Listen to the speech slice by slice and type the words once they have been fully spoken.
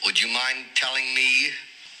Would you mind telling me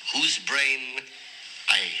whose brain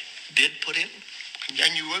I did put in?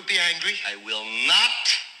 And you won't be angry? I will not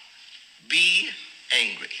be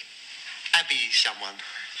angry. Abby someone.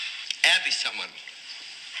 Abby someone.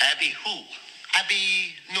 Abby who?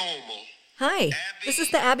 Abby Normal. Hi, this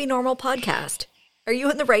is the Abby Normal podcast. Are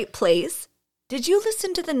you in the right place? Did you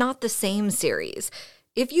listen to the Not the Same series?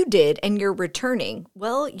 If you did and you're returning,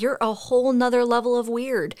 well, you're a whole nother level of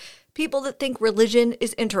weird. People that think religion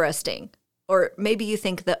is interesting. Or maybe you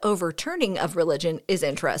think the overturning of religion is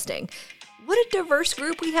interesting. What a diverse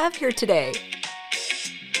group we have here today.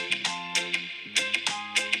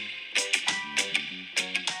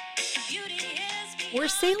 We're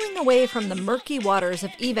sailing away from the murky waters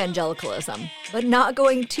of evangelicalism, but not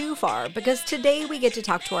going too far because today we get to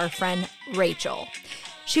talk to our friend Rachel.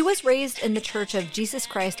 She was raised in the Church of Jesus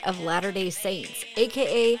Christ of Latter-day Saints,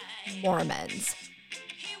 aka Mormons.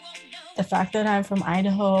 The fact that I'm from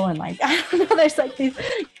Idaho and I don't know, there's these,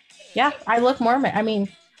 I look Mormon. I mean,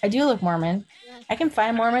 I do look Mormon. I can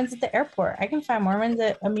find Mormons at the airport. I can find Mormons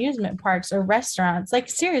at amusement parks or restaurants.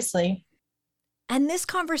 Seriously. And this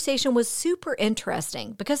conversation was super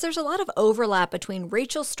interesting because there's a lot of overlap between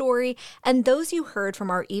Rachel's story and those you heard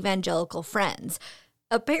from our evangelical friends.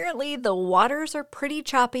 Apparently, the waters are pretty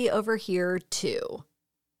choppy over here, too.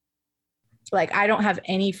 I don't have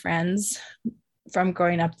any friends from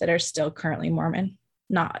growing up that are still currently Mormon.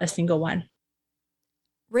 Not a single one.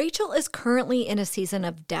 Rachel is currently in a season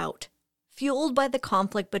of doubt, fueled by the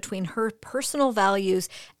conflict between her personal values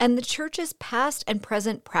and the church's past and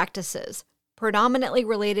present practices, predominantly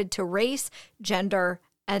related to race, gender,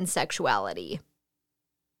 and sexuality.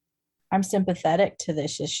 I'm sympathetic to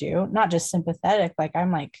this issue, not just sympathetic,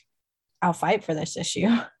 I'll fight for this issue.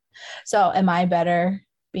 So am I better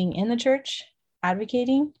being in the church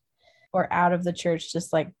advocating or out of the church,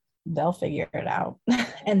 just they'll figure it out?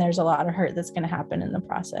 And there's a lot of hurt that's going to happen in the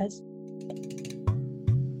process.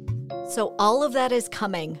 So all of that is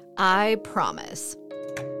coming, I promise.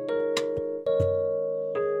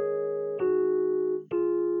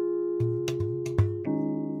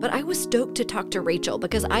 But I was stoked to talk to Rachel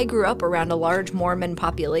because I grew up around a large Mormon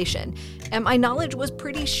population, and my knowledge was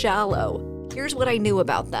pretty shallow. Here's what I knew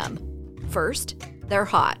about them. First, they're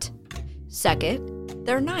hot. Second,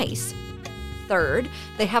 they're nice. Third,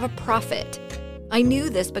 they have a prophet. I knew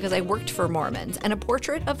this because I worked for Mormons, and a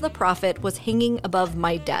portrait of the prophet was hanging above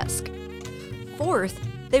my desk. Fourth,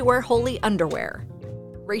 they wear holy underwear.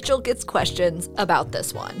 Rachel gets questions about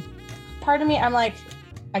this one. Part of me, I'm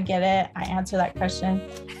I get it. I answer that question.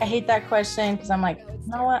 I hate that question because I'm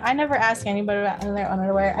no one. I never ask anybody about their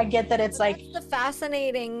underwear. I get that it's the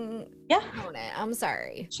fascinating component. I'm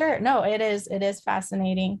sorry. Sure. No, it is. It is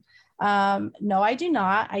fascinating. No, I do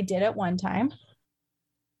not. I did it one time.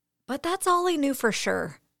 But that's all I knew for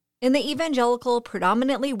sure. In the evangelical,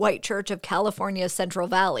 predominantly white Church of California's Central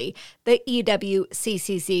Valley, the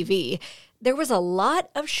EWCCCV, there was a lot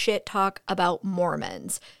of shit talk about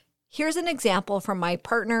Mormons. Here's an example from my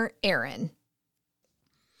partner, Aaron.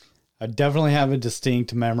 I definitely have a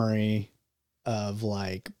distinct memory of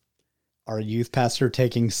our youth pastor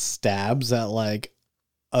taking stabs at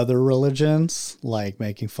other religions,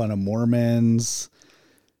 making fun of Mormons.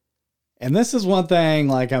 And this is one thing,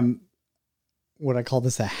 would I call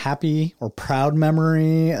this a happy or proud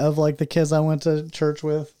memory of the kids I went to church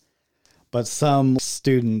with? But some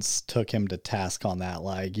students took him to task on that.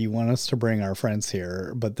 You want us to bring our friends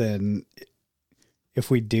here, but then if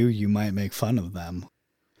we do, you might make fun of them.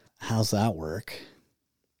 How's that work?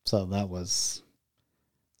 So it's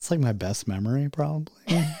my best memory,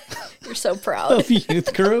 probably. You're so proud. Of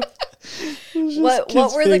youth group. What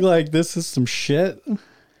were this is some shit.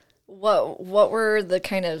 What were the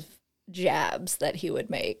kind of jabs that he would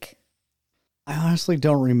make? I honestly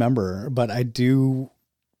don't remember, but I do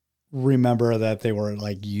remember that they were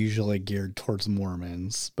usually geared towards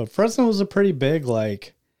Mormons. But Fresno was a pretty big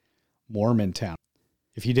Mormon town.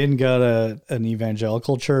 If you didn't go to an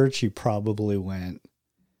evangelical church, you probably went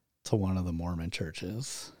to one of the Mormon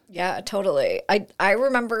churches. Yeah, totally. I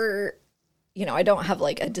remember, I don't have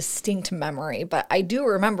a distinct memory, but I do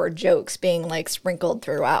remember jokes being sprinkled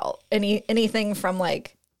throughout. Anything from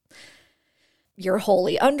your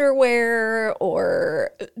holy underwear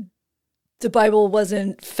or the Bible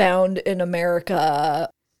wasn't found in America,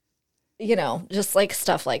 just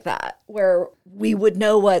stuff like that, where we would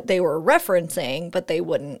know what they were referencing, but they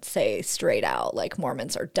wouldn't say straight out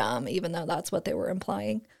Mormons are dumb, even though that's what they were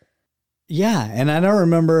implying. Yeah. And I don't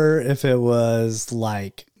remember if it was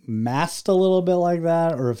masked a little bit like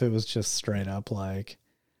that, or if it was just straight up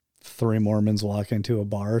three Mormons walk into a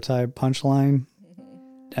bar type punchline.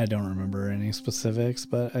 I don't remember any specifics,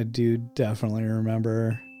 but I do definitely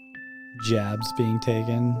remember jabs being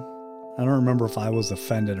taken. I don't remember if I was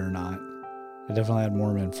offended or not. I definitely had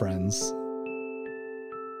Mormon friends.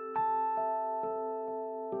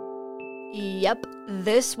 Yep,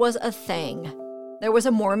 this was a thing. There was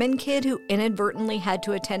a Mormon kid who inadvertently had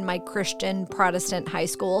to attend my Christian Protestant high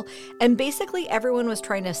school, and basically everyone was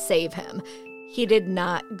trying to save him. He did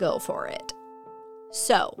not go for it.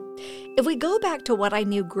 So, if we go back to what I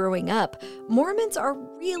knew growing up, Mormons are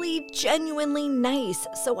really genuinely nice,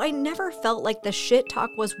 so I never felt like the shit talk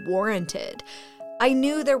was warranted. I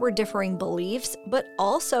knew there were differing beliefs, but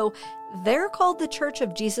also they're called the Church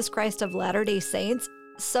of Jesus Christ of Latter-day Saints.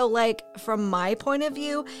 So, like, from my point of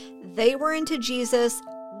view, they were into Jesus,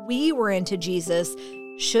 we were into Jesus.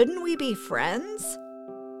 Shouldn't we be friends?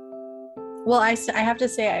 Well, I have to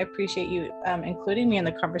say I appreciate you including me in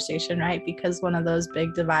the conversation, right? Because one of those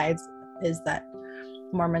big divides is that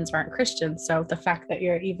Mormons aren't Christians. So the fact that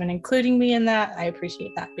you're even including me in that, I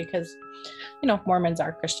appreciate that because, Mormons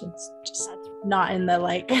are Christians, just not in the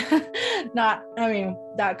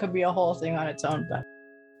that could be a whole thing on its own. But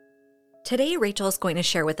today, Rachel is going to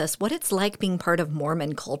share with us what it's like being part of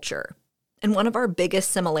Mormon culture. And one of our biggest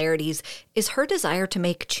similarities is her desire to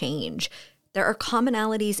make change. There are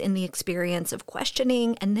commonalities in the experience of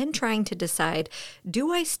questioning and then trying to decide,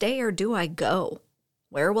 do I stay or do I go?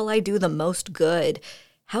 Where will I do the most good?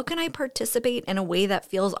 How can I participate in a way that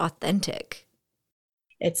feels authentic?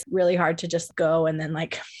 it's really hard to just go and then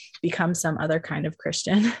become some other kind of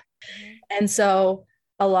Christian. Mm-hmm. And so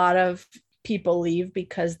a lot of people leave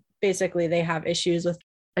because basically they have issues with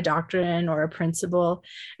a doctrine or a principle,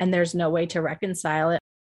 and there's no way to reconcile it.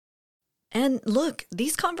 And look,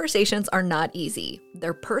 these conversations are not easy.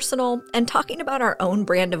 They're personal, and talking about our own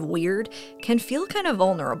brand of weird can feel kind of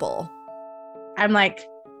vulnerable. I'm I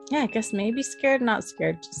guess maybe scared, not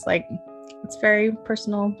scared. Just it's very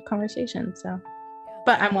personal conversation. So,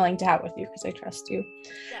 but I'm willing to have it with you because I trust you.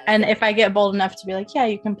 Yeah, and if I get bold enough to be yeah,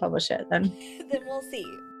 you can publish it, then we'll see.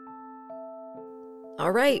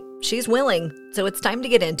 All right, she's willing, so it's time to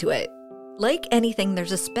get into it. Like anything,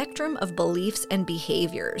 there's a spectrum of beliefs and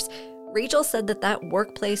behaviors. Rachel said that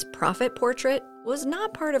workplace prophet portrait was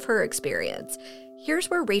not part of her experience. Here's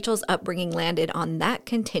where Rachel's upbringing landed on that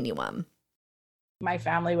continuum. My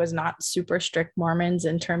family was not super strict Mormons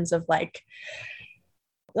in terms of I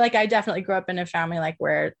definitely grew up in a family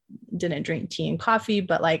where didn't drink tea and coffee,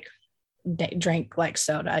 but drink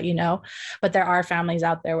soda, but there are families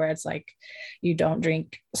out there where it's you don't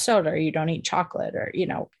drink soda, or you don't eat chocolate, or,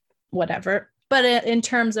 whatever. But in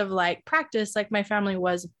terms of practice, my family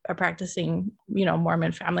was a practicing,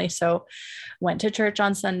 Mormon family. So went to church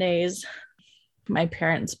on Sundays. My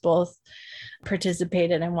parents both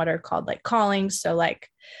participated in what are called callings. So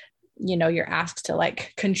you're asked to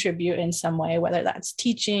contribute in some way, whether that's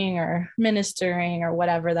teaching or ministering or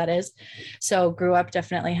whatever that is. So grew up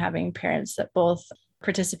definitely having parents that both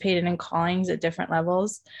participated in callings at different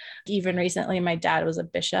levels. Even recently, my dad was a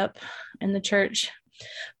bishop in the church,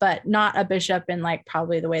 but not a bishop in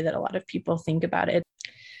probably the way that a lot of people think about it.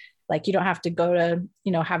 You don't have to go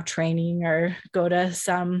to, have training or go to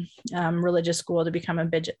some religious school to become a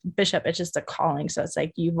bishop. It's just a calling. So it's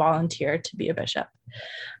you volunteer to be a bishop.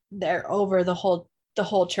 They're over the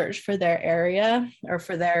whole church for their area or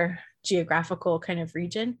for their geographical kind of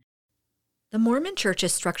region. The Mormon church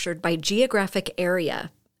is structured by geographic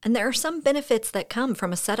area, and there are some benefits that come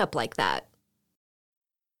from a setup like that.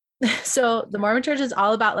 So the Mormon church is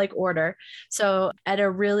all about order. So at a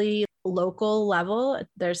really local level,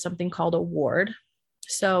 there's something called a ward.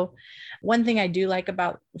 So one thing I do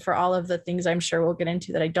for all of the things I'm sure we'll get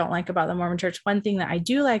into that I don't like about the Mormon church, one thing that I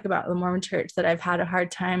do like about the Mormon church that I've had a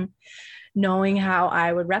hard time knowing how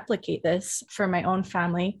I would replicate this for my own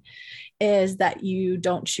family is that you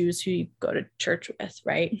don't choose who you go to church with,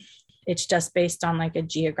 right? It's just based on a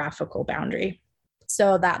geographical boundary.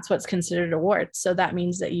 So that's what's considered a ward. So that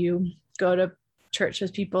means that you go to church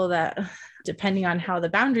with people that, depending on how the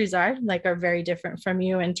boundaries are very different from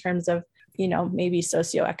you in terms of, maybe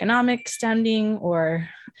socioeconomic standing, or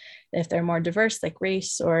if they're more diverse,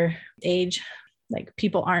 race or age.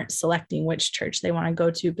 People aren't selecting which church they want to go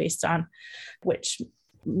to based on which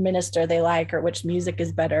minister they like or which music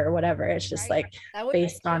is better or whatever. It's just that would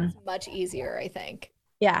based on much easier, I think.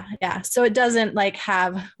 Yeah. So it doesn't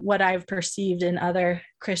have what I've perceived in other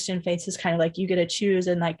Christian faiths is kind of you get to choose.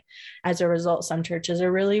 And as a result, some churches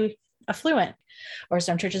are really affluent, or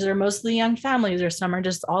some churches are mostly young families, or some are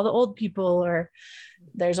just all the old people, or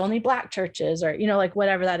there's only Black churches, or,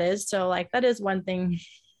 whatever that is. So that is one thing.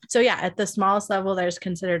 So yeah, at the smallest level, there's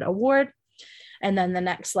considered a ward. And then the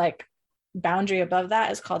next boundary above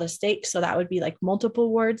that is called a stake. So that would be like multiple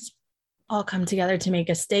wards all come together to make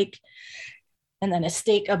a stake. And then a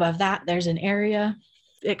stake above that, there's an area.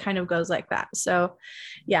 It kind of goes like that. So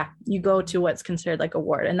yeah, you go to what's considered like a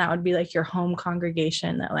ward, and that would be like your home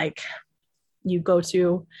congregation that like you go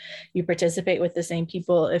to, you participate with the same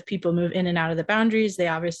people. If people move in and out of the boundaries, they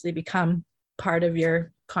obviously become part of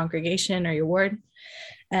your congregation or your ward.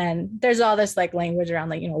 And there's all this like language around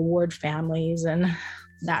like, ward families and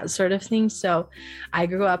that sort of thing. So I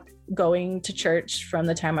grew up going to church from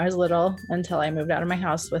the time I was little until I moved out of my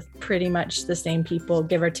house with pretty much the same people,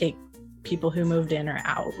 give or take people who moved in or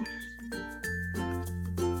out.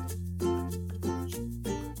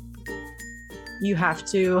 You have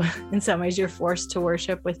to, in some ways, you're forced to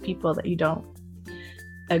worship with people that you don't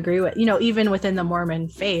agree with. Even within the Mormon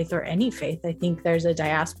faith or any faith, I think there's a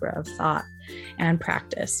diaspora of thought and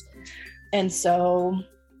practice. And so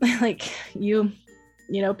like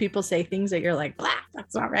people say things that you're like, blah,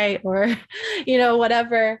 that's not right. Or,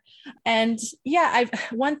 whatever. And yeah,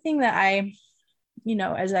 one thing that I,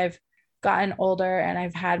 as I've gotten older and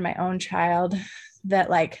I've had my own child, that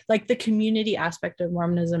like the community aspect of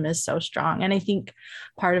Mormonism is so strong. And I think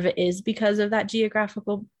part of it is because of that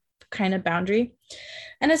geographical kind of boundary.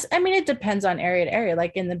 And it depends on area to area.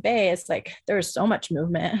 Like in the Bay, it's like there's so much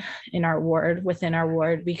movement in our ward, within our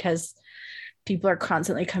ward, because people are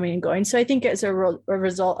constantly coming and going. So I think it's a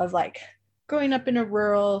result of like growing up in a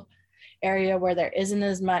rural area where there isn't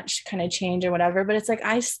as much kind of change or whatever. But it's like,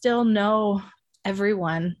 I still know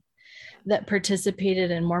everyone that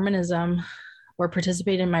participated in Mormonism or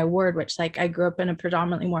participated in my ward, which like I grew up in a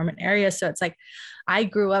predominantly Mormon area. So it's like, I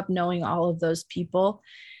grew up knowing all of those people,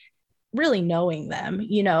 really knowing them,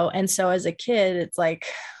 And so as a kid, it's like,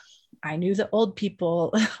 I knew the old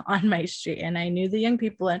people on my street and I knew the young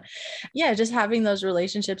people, and yeah, just having those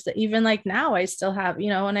relationships that even like now I still have,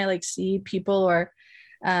 when I like see people or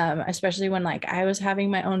especially when like I was having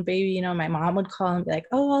my own baby, my mom would call and be like,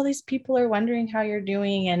 oh, all these people are wondering how you're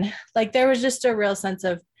doing. And like, there was just a real sense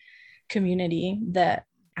of community that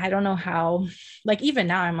I don't know how, like, even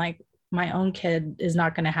now I'm like, my own kid is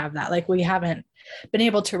not going to have that. Like, we haven't been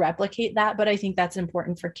able to replicate that, but I think that's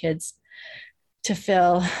important for kids to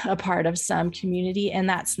feel a part of some community. And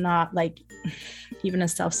that's not like even a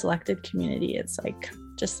self-selected community. It's like,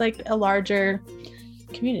 just like a larger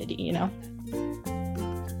community,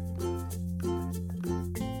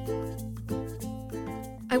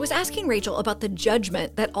 I was asking Rachel about the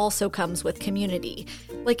judgment that also comes with community.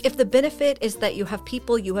 Like, if the benefit is that you have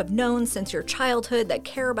people you have known since your childhood that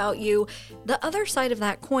care about you, the other side of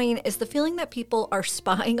that coin is the feeling that people are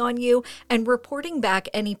spying on you and reporting back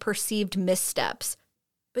any perceived missteps.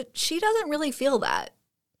 But she doesn't really feel that.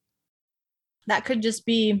 That could just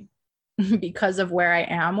be because of where I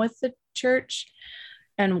am with the church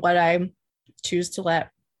and what I choose to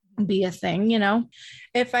let be a thing,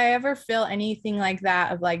 If I ever feel anything like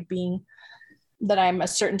that, of like being that I'm a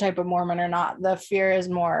certain type of Mormon or not, the fear is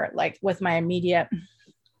more like with my immediate.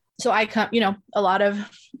 So I come, a lot of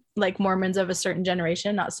like Mormons of a certain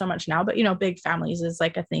generation, not so much now, but, big families is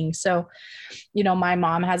like a thing. So, my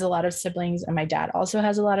mom has a lot of siblings and my dad also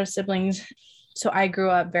has a lot of siblings. So I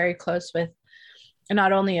grew up very close with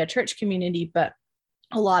not only a church community, but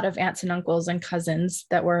a lot of aunts and uncles and cousins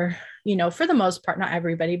that were, for the most part, not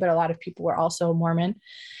everybody, but a lot of people were also Mormon.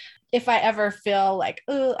 If I ever feel like,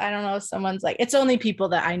 oh, I don't know, someone's like, it's only people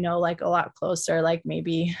that I know like a lot closer, like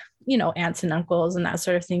maybe, aunts and uncles and that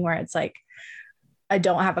sort of thing, where it's like, I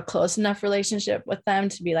don't have a close enough relationship with them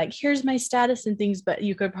to be like, here's my status and things, but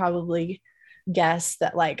you could probably guess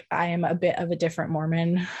that like, I am a bit of a different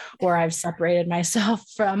Mormon, or I've separated myself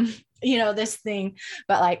from, this thing,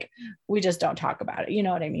 but like, we just don't talk about it. You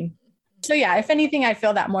know what I mean? So yeah, if anything, I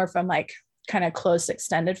feel that more from like kind of close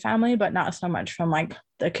extended family, but not so much from like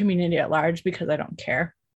the community at large, because I don't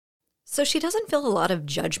care. So she doesn't feel a lot of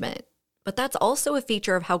judgment, but that's also a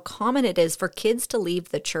feature of how common it is for kids to leave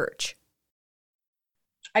the church.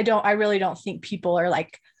 I really don't think people are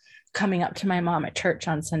like coming up to my mom at church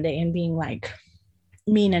on Sunday and being like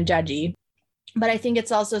mean and judgy. But I think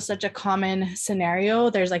it's also such a common scenario.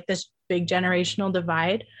 There's like this big generational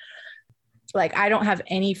divide. Like, I don't have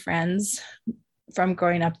any friends from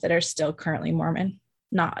growing up that are still currently Mormon,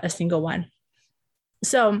 not a single one.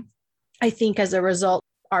 So I think as a result,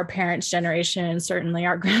 our parents' generation, and certainly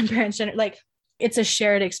our grandparents' generation, like, it's a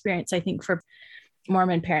shared experience, I think, for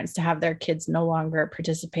Mormon parents to have their kids no longer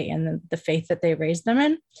participate in the faith that they raised them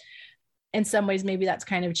in. In some ways, maybe that's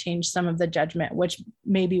kind of changed some of the judgment, which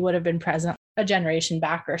maybe would have been present a generation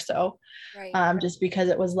back or so, right. Just because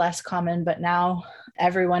it was less common. But now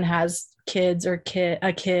everyone has kids or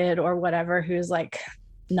a kid or whatever who's like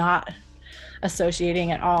not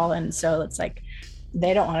associating at all. And so it's like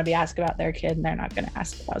they don't want to be asked about their kid, and they're not going to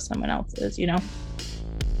ask about someone else's, you know?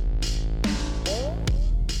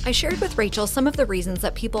 I shared with Rachel some of the reasons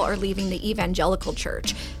that people are leaving the evangelical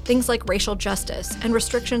church, things like racial justice and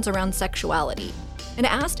restrictions around sexuality, and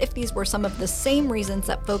asked if these were some of the same reasons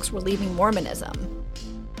that folks were leaving Mormonism.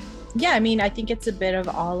 Yeah, I mean, I think it's a bit of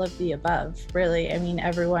all of the above, really. I mean,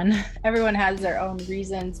 everyone has their own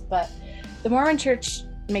reasons, but the Mormon church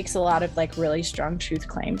makes a lot of like really strong truth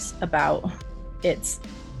claims about its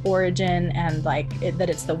origin and that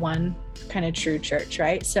it's the one kind of true church,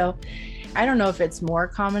 right? So I don't know if it's more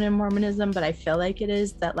common in Mormonism, but I feel like it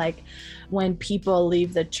is, that like when people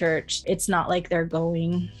leave the church, it's not like they're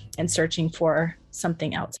going and searching for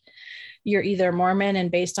something else. You're either Mormon,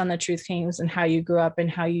 and based on the truth claims and how you grew up and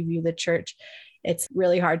how you view the church, it's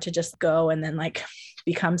really hard to just go and then like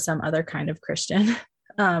become some other kind of Christian.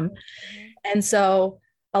 And so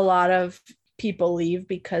a lot of people leave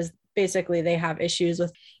because basically they have issues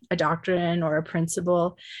with a doctrine or a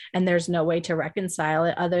principle, and there's no way to reconcile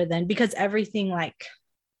it other than because everything like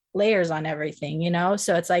layers on everything, you know?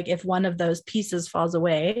 So it's like if one of those pieces falls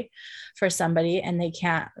away for somebody and they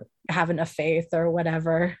can't have enough faith or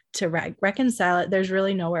whatever to reconcile it, there's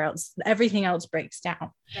really nowhere else. Everything else breaks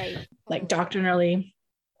down. Right. Like doctrinally,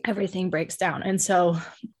 everything breaks down. And so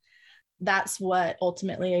that's what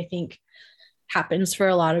ultimately I think happens for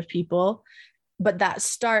a lot of people. But that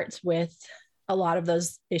starts with a lot of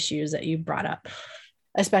those issues that you brought up,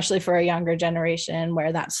 especially for a younger generation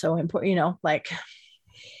where that's so important, you know, like,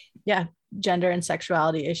 yeah, gender and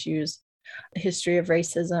sexuality issues, history of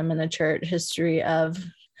racism in the church, history of,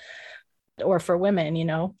 or for women, you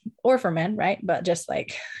know, or for men, right? But just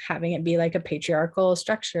like having it be like a patriarchal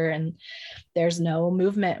structure, and there's no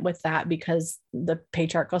movement with that because the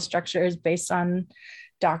patriarchal structure is based on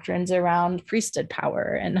doctrines around priesthood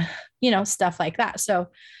power and, you know, stuff like that. So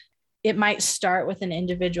it might start with an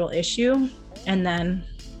individual issue and then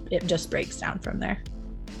it just breaks down from there.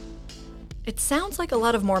 It sounds like a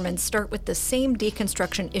lot of Mormons start with the same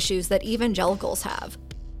deconstruction issues that evangelicals have.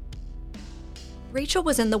 Rachel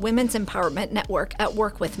was in the Women's Empowerment Network at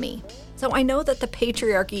work with me, so I know that the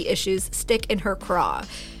patriarchy issues stick in her craw.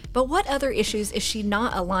 But what other issues is she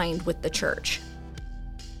not aligned with the church?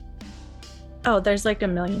 Oh, there's like a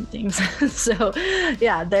million things. So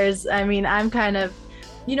yeah, I'm kind of,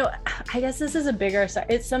 you know, I guess this is a bigger,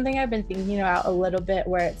 it's something I've been thinking about a little bit,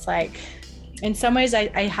 where it's like, in some ways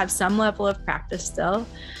I have some level of practice still,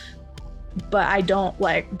 but I don't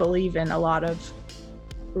like believe in a lot of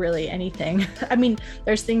really anything. I mean,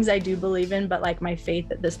 there's things I do believe in, but like my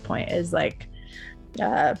faith at this point is like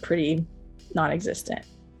pretty non-existent.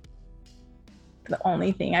 The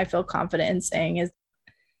only thing I feel confident in saying is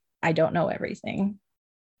I don't know everything.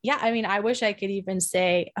 Yeah, I mean, I wish I could even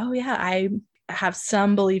say, oh yeah, I have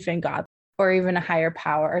some belief in God or even a higher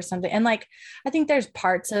power or something. And like, I think there's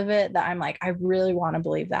parts of it that I'm like, I really want to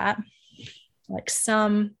believe that, like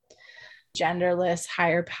some genderless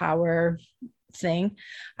higher power thing.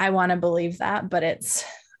 I want to believe that, but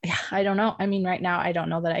I don't know. I mean, right now, I don't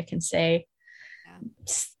know that I can say,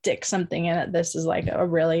 stick something in it. This is like a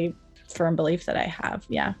really firm belief that I have.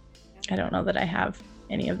 Yeah. I don't know that I have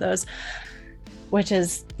any of those, which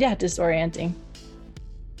is, disorienting.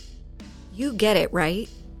 You get it, right?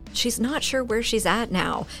 She's not sure where she's at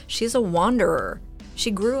now. She's a wanderer.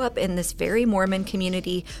 She grew up in this very Mormon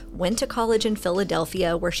community, went to college in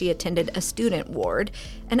Philadelphia where she attended a student ward,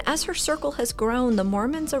 and as her circle has grown, the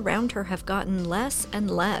Mormons around her have gotten less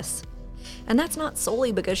and less. And that's not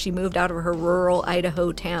solely because she moved out of her rural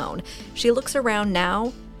Idaho town. She looks around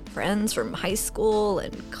now, friends from high school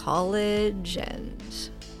and college, and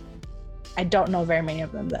I don't know very many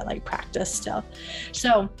of them that like practice still.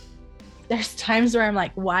 So there's times where I'm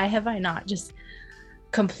like, why have I not just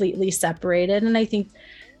completely separated? And I think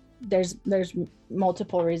there's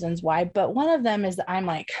multiple reasons why, but one of them is that I'm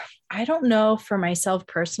like, I don't know for myself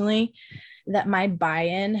personally that my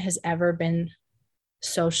buy-in has ever been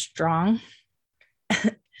so strong.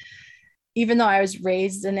 Even though I was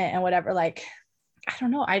raised in it and whatever, like,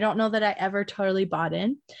 I don't know that I ever totally bought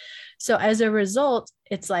in. So as a result,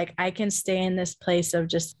 it's like I can stay in this place of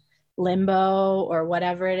just limbo or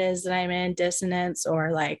whatever it is that I'm in, dissonance,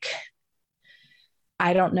 or like,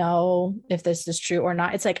 I don't know if this is true or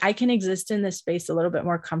not. It's like I can exist in this space a little bit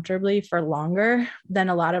more comfortably for longer than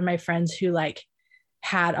a lot of my friends who like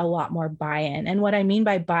had a lot more buy-in. And what I mean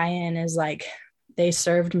by buy-in is like they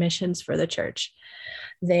served missions for the church.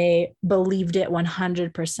 They believed it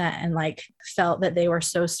 100% and like felt that they were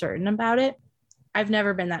so certain about it. I've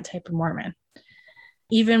never been that type of Mormon.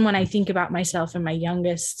 Even when I think about myself in my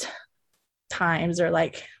youngest times, or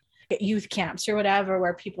like at youth camps or whatever,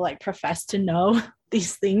 where people like profess to know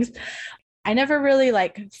these things. I never really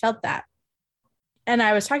like felt that. And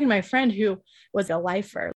I was talking to my friend who was a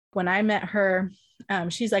lifer. When I met her,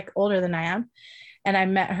 she's like older than I am. And I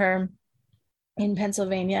met her in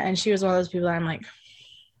Pennsylvania. And she was one of those people that I'm like,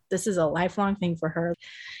 this is a lifelong thing for her.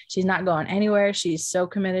 She's not going anywhere. She's so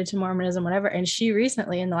committed to Mormonism, whatever. And she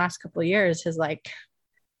recently, in the last couple of years, has like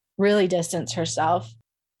really distanced herself.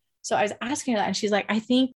 So I was asking her that, and she's like, I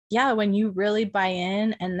think, yeah, when you really buy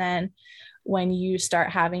in, and then when you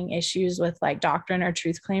start having issues with like doctrine or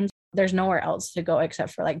truth claims, there's nowhere else to go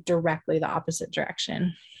except for like directly the opposite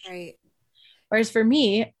direction. Right. Whereas for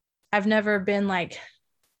me, I've never been like,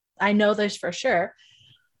 I know this for sure.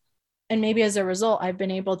 And maybe as a result, I've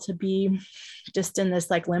been able to be just in this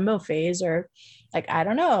like limbo phase, or like, I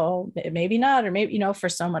don't know, maybe not, or maybe, for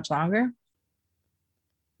so much longer.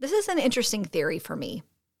 This is an interesting theory for me.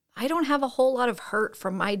 I don't have a whole lot of hurt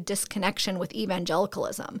from my disconnection with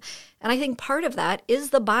evangelicalism. And I think part of that is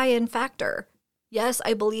the buy-in factor. Yes,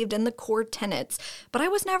 I believed in the core tenets, but I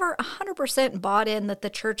was never 100% bought in that the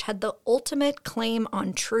church had the ultimate claim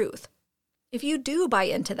on truth. If you do buy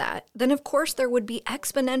into that, then of course there would be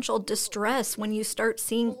exponential distress when you start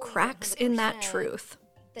seeing cracks in that truth.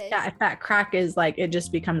 Yeah, if that crack is like, it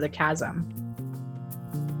just becomes a chasm.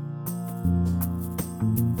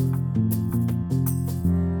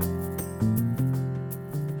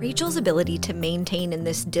 Rachel's ability to maintain in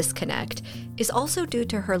this disconnect is also due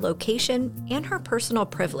to her location and her personal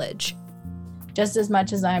privilege. Just as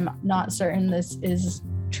much as I'm not certain this is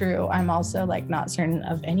true, I'm also like not certain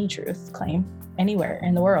of any truth claim anywhere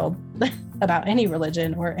in the world about any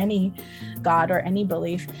religion or any God or any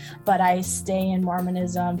belief. But I stay in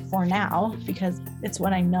Mormonism for now because it's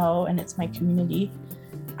what I know and it's my community.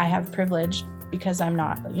 I have privilege because I'm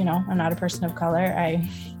not, I'm not a person of color. I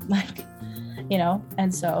like,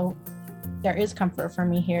 and so there is comfort for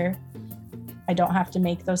me here. I don't have to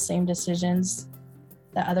make those same decisions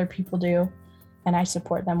that other people do, and I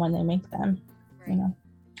support them when they make them. Right.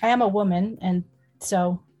 I am a woman, and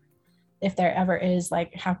so if there ever is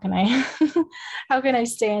like, how can I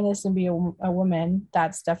stay in this and be a woman?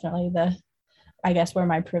 That's definitely I guess where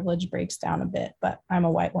my privilege breaks down a bit. But I'm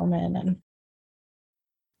a white woman,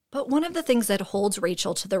 But one of the things that holds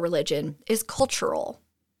Rachel to the religion is cultural.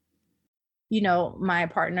 My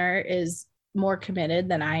partner is more committed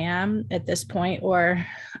than I am at this point, or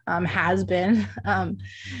has been.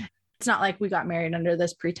 It's not like we got married under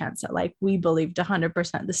this pretense that like we believed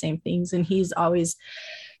 100% the same things, and he's always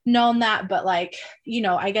known that. But like,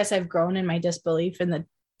 I guess I've grown in my disbelief in the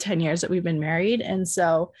 10 years that we've been married. And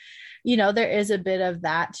so, there is a bit of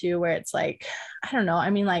that too, where it's like, I don't know. I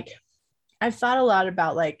mean, like, I've thought a lot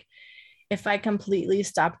about like, if I completely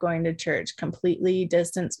stop going to church, completely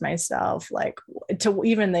distance myself, like to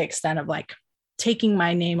even the extent of like taking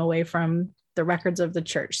my name away from the records of the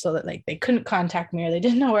church so that like they couldn't contact me or they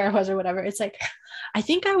didn't know where I was or whatever. It's like, I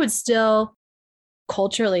think I would still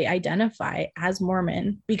culturally identify as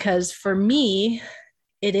Mormon, because for me,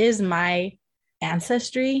 it is my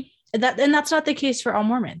ancestry. And that's not the case for all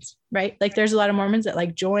Mormons, right? Like there's a lot of Mormons that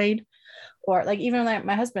like joined, or like even like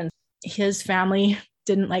my husband, his family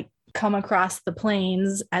didn't like come across the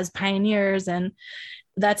plains as pioneers, and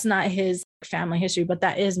that's not his family history, but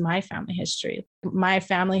that is my family history. My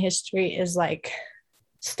family history is like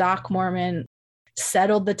stock Mormon,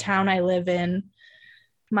 settled the town I live in.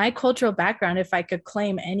 My cultural background, if I could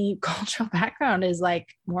claim any cultural background, is like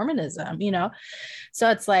Mormonism, so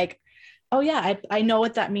it's like, oh yeah, I know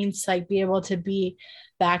what that means to like be able to be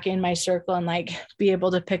back in my circle and like be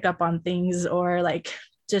able to pick up on things, or like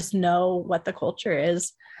just know what the culture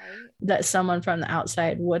is that someone from the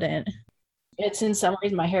outside wouldn't. It's in some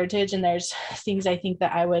ways my heritage, and there's things I think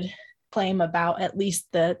that I would claim about at least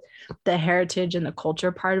the heritage and the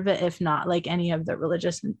culture part of it, if not like any of the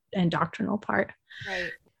religious and doctrinal part.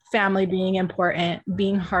 Right. Family being important,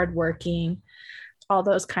 being hardworking, all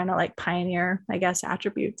those kind of like pioneer, I guess,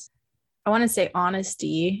 attributes. I want to say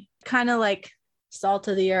honesty, kind of like salt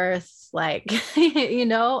of the earth, like,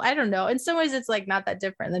 I don't know. In some ways, it's like not that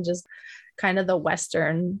different than just kind of the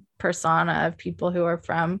Western persona of people who are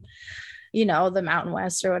from, the Mountain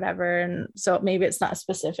West or whatever. And so maybe it's not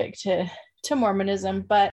specific to Mormonism,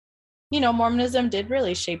 but, Mormonism did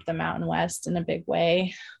really shape the Mountain West in a big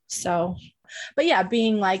way. So, but yeah,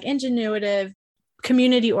 being like ingenuitive,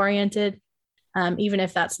 community oriented, even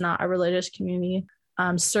if that's not a religious community,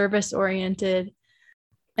 service oriented.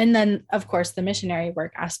 And then, of course, the missionary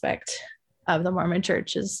work aspect of the Mormon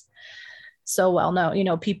church is so well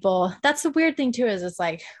known. People, that's the weird thing too, is it's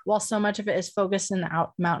like, while so much of it is focused in the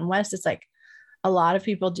Mountain West, it's like a lot of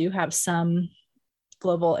people do have some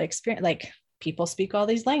global experience. Like people speak all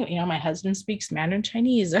these languages, my husband speaks Mandarin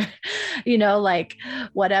Chinese or, like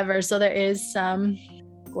whatever. So there is some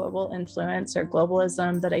global influence or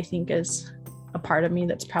globalism that I think is a part of me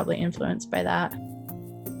that's probably influenced by that.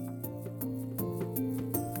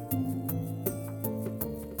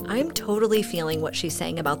 I'm totally feeling what she's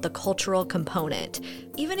saying about the cultural component.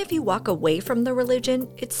 Even if you walk away from the religion,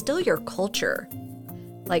 it's still your culture.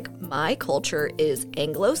 Like, my culture is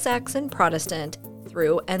Anglo-Saxon Protestant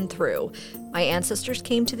through and through. My ancestors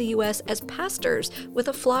came to the US as pastors with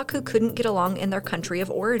a flock who couldn't get along in their country of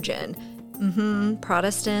origin.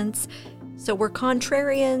 Protestants. So we're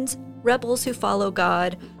contrarians, rebels who follow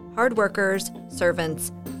God, hard workers,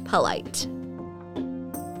 servants, polite.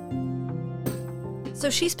 So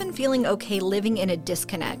she's been feeling okay living in a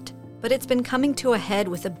disconnect, but it's been coming to a head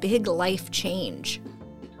with a big life change.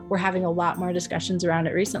 We're having a lot more discussions around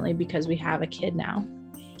it recently because we have a kid now.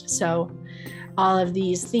 So all of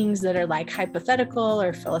these things that are like hypothetical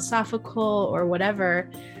or philosophical or whatever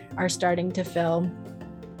are starting to feel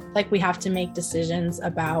like we have to make decisions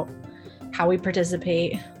about how we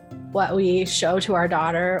participate, what we show to our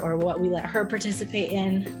daughter or what we let her participate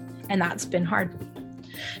in. And that's been hard.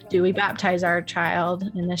 Do we baptize our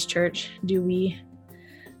child in this church? Do we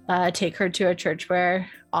take her to a church where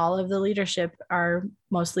all of the leadership are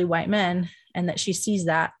mostly white men and that she sees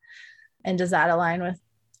that? And does that align with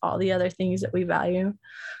all the other things that we value?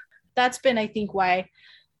 That's been, I think, why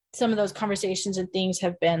some of those conversations and things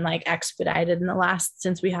have been like expedited in the last,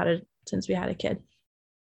 since we had a kid.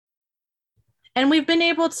 And we've been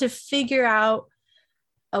able to figure out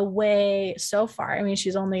a way so far. I mean,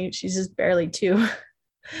 she's just barely 2.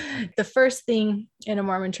 The first thing in a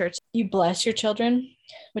Mormon church, you bless your children,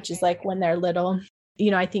 which is like when they're little.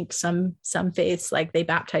 I think some faiths, like they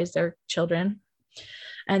baptize their children,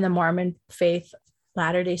 and the Mormon faith,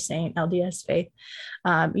 Latter-day Saint, LDS faith,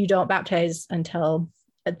 you don't baptize until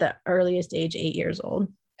at the earliest age 8 years old.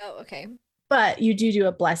 Oh, okay. But you do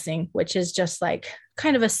a blessing, which is just like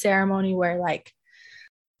kind of a ceremony where like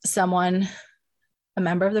someone, a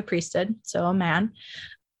member of the priesthood, so a man,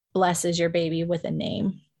 blesses your baby with a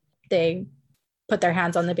name. They put their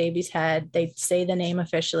hands on the baby's head, they say the name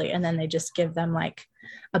officially, and then they just give them like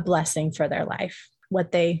a blessing for their life,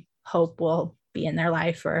 what they hope will be in their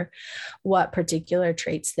life or what particular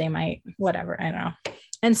traits they might, whatever, I don't know.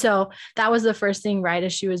 And so that was the first thing right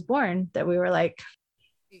as she was born that we were like,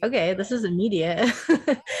 okay, this is immediate.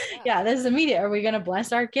 Yeah, this is immediate. Are we going to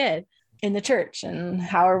bless our kid in the church? And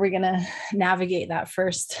how are we going to navigate that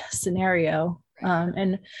first scenario?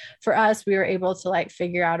 And for us, we were able to like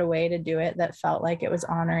figure out a way to do it that felt like it was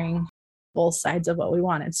honoring both sides of what we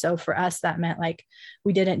wanted. So for us, that meant like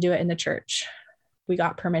we didn't do it in the church. We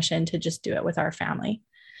got permission to just do it with our family.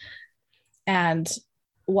 And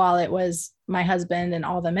while it was my husband and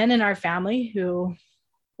all the men in our family who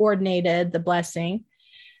ordinated the blessing,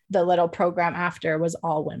 the little program after was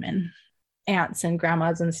all women, aunts and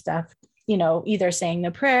grandmas and stuff, either saying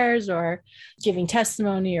the prayers or giving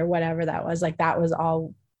testimony or whatever that was. Like that was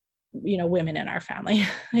all, women in our family,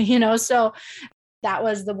 so that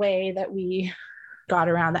was the way that we got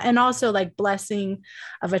around that. And also like blessing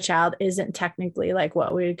of a child isn't technically like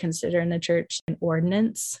what we would consider in the church an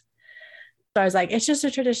ordinance. So I was like, it's just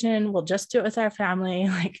a tradition. We'll just do it with our family.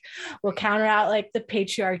 Like we'll counter out like the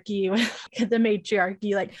patriarchy, the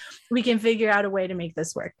matriarchy. Like we can figure out a way to make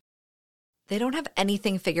this work. They don't have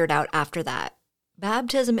anything figured out after that.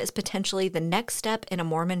 Baptism is potentially the next step in a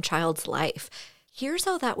Mormon child's life. Here's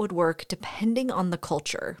how that would work depending on the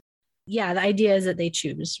culture. Yeah, the idea is that they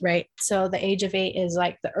choose, right? So the age of 8 is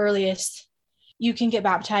like the earliest you can get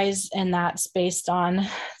baptized. And that's based on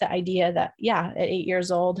the idea that, at 8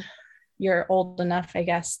 years old, you're old enough, I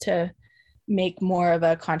guess, to make more of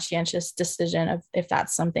a conscientious decision of if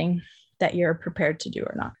that's something that you're prepared to do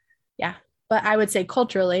or not. Yeah. But I would say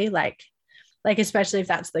culturally, like especially if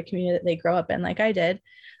that's the community that they grow up in, like I did,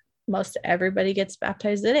 most everybody gets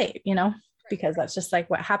baptized at 8, because that's just like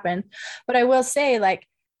what happened. But I will say like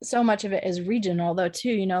so much of it is regional though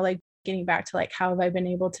too, like getting back to like, how have I been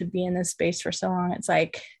able to be in this space for so long? It's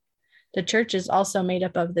like the church is also made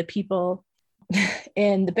up of the people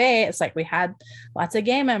in the Bay. It's like we had lots of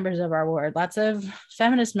gay members of our ward, lots of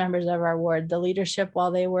feminist members of our ward. The leadership,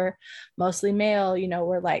 while they were mostly male,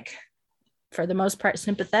 were like, for the most part,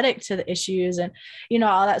 sympathetic to the issues and,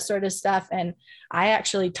 all that sort of stuff. And I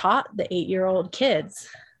actually taught the 8-year-old kids.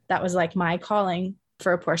 That was like my calling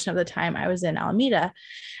for a portion of the time I was in Alameda.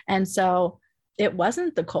 And so it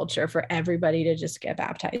wasn't the culture for everybody to just get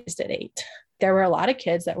baptized at 8. There were a lot of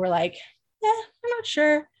kids that were like, I'm not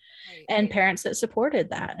sure. And parents that supported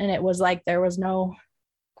that. And it was like, there was no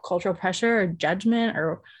cultural pressure or judgment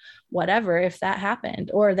or whatever if that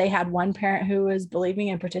happened, or they had one parent who was believing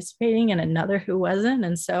and participating and another who wasn't.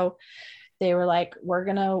 And so they were like, we're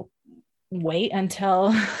gonna wait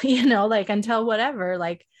until until whatever,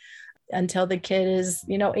 like until the kid is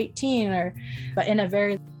 18, or but in a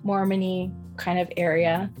very Mormon-y kind of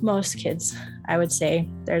area, most kids, I would say,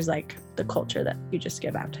 there's like the culture that you just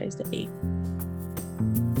get baptized at 8.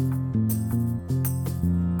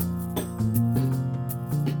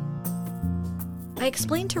 I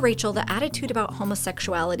explained to Rachel the attitude about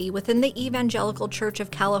homosexuality within the Evangelical Church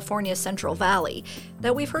of California's Central Valley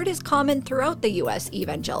that we've heard is common throughout the U.S.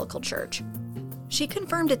 Evangelical Church. She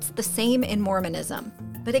confirmed it's the same in Mormonism,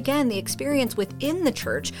 but again, the experience within the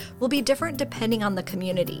church will be different depending on the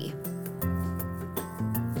community.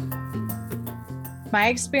 My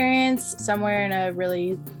experience somewhere in a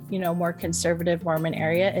really, more conservative Mormon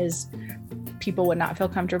area is people would not feel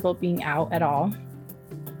comfortable being out at all.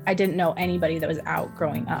 I didn't know anybody that was out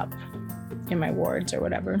growing up in my wards or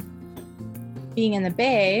whatever. Being in the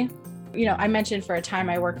Bay, I mentioned for a time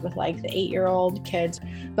I worked with like the 8-year-old kids,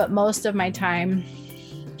 but most of my time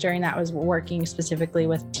during that was working specifically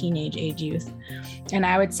with teenage age youth. And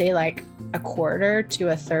I would say like a quarter to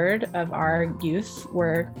a third of our youth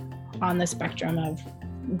were on the spectrum of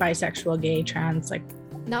bisexual, gay, trans, like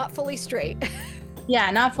not fully straight. Yeah,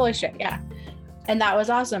 not fully straight. Yeah. And that was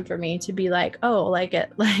awesome for me to be like, oh, like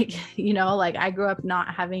I grew up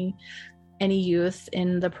not having any youth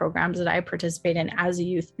in the programs that I participate in as a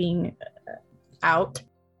youth being out.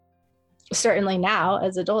 Certainly now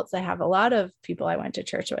as adults, I have a lot of people I went to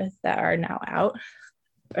church with that are now out,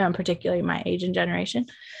 particularly my age and generation.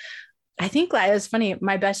 I think it was funny.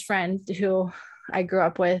 My best friend who I grew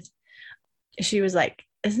up with, she was like,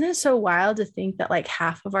 isn't it so wild to think that like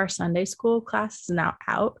half of our Sunday school class is now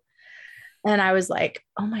out? And I was like,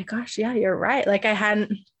 oh my gosh, yeah, you're right. Like I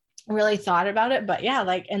hadn't really thought about it, but yeah,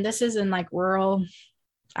 like, and this is in like rural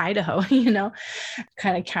Idaho,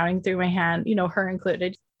 kind of counting through my hand, her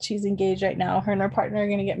included. She's engaged right now. Her and her partner are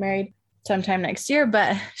going to get married sometime next year,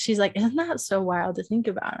 but she's like, isn't that so wild to think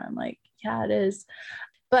about? And I'm like, yeah, it is.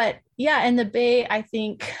 But yeah, in the Bay, I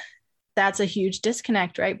think that's a huge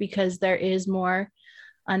disconnect, right? Because there is more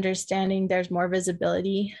understanding, there's more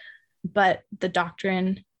visibility, but the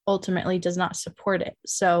doctrine ultimately does not support it.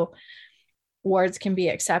 So wards can be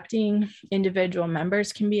accepting, individual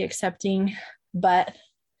members can be accepting, but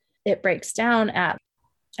it breaks down at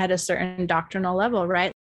a certain doctrinal level,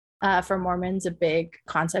 right? For Mormons, a big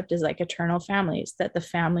concept is like eternal families, that the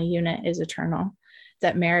family unit is eternal,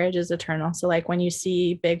 that marriage is eternal. So like when you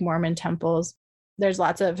see big Mormon temples, there's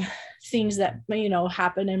lots of things that,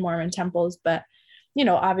 happen in Mormon temples, but,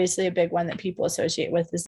 obviously a big one that people associate with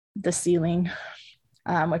is the sealing,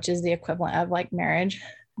 which is the equivalent of like marriage.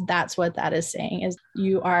 That's what that is saying, is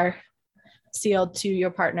you are sealed to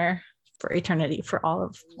your partner for eternity, for all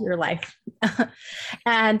of your life.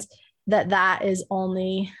 And that is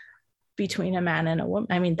only between a man and a woman.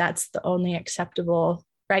 I mean, that's the only acceptable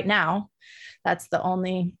right now. That's the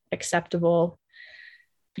only acceptable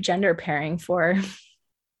gender pairing for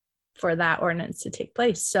that ordinance to take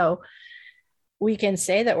place. So we can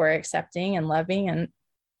say that we're accepting and loving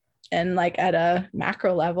and like at a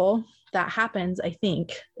macro level that happens. I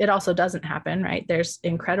think it also doesn't happen, right? There's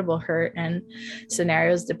incredible hurt and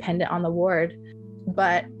scenarios dependent on the ward,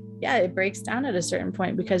 but yeah, it breaks down at a certain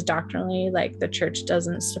point because doctrinally, like the church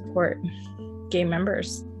doesn't support gay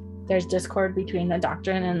members. There's discord between the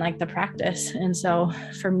doctrine and like the practice. And so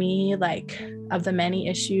for me, like of the many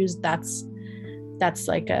issues, that's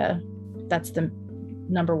the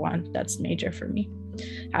number one, that's major for me,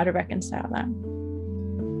 how to reconcile that.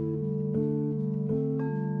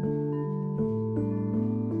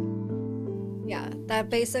 Yeah, that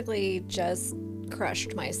basically just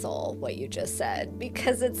crushed my soul, what you just said,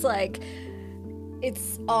 because it's like,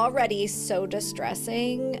 it's already so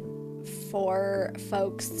distressing for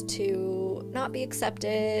folks to not be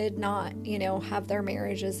accepted, not, have their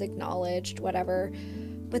marriages acknowledged, whatever.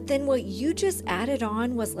 But then what you just added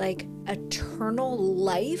on was like eternal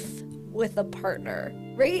life with a partner,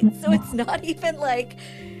 right? So it's not even like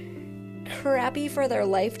crappy for their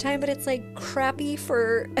lifetime, but it's like crappy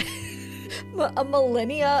for a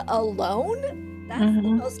millennia alone. That's the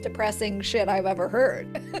most depressing shit I've ever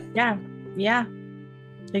heard. Yeah,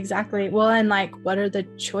 exactly. Well, and like, what are the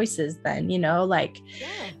choices then?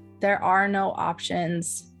 There are no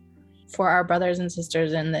options for our brothers and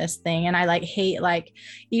sisters in this thing. And I like hate, like,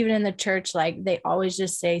 even in the church, like they always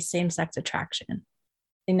just say same-sex attraction.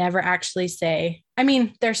 They never actually say, I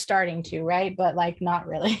mean, they're starting to, right? But like, not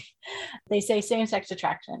really. They say same-sex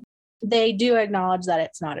attraction. They do acknowledge that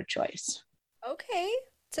it's not a choice. Okay.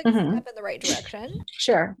 It's a Mhm. step in the right direction.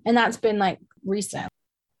 Sure. And that's been like recent.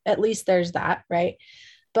 At least there's that, right?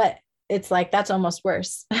 But it's like that's almost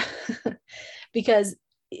worse because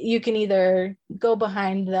you can either go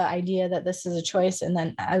behind the idea that this is a choice and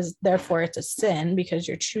then as therefore it's a sin because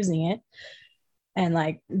you're choosing it. And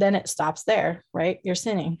like then it stops there, right? You're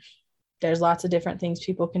sinning. There's lots of different things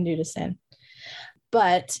people can do to sin.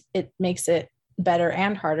 But it makes it better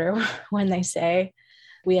and harder when they say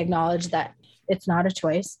we acknowledge that it's not a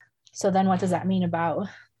choice. So then what does that mean about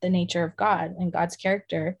the nature of God and God's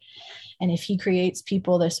character? And if he creates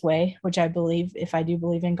people this way, which I believe, if I do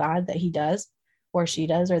believe in God that he does, or she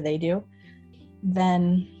does, or they do,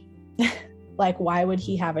 then like, why would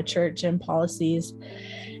he have a church and policies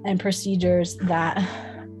and procedures that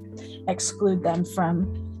exclude them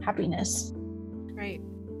from happiness? Right.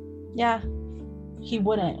 Yeah, he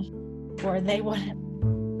wouldn't, or they wouldn't.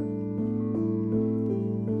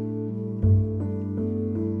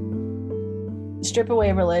 Strip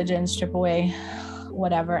away religion, strip away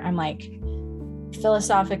whatever. I'm like,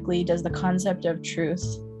 philosophically, does the concept of truth,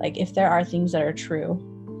 like if there are things that are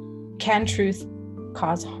true, can truth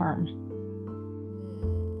cause harm?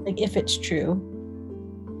 Like if it's true,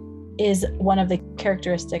 is one of the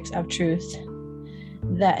characteristics of truth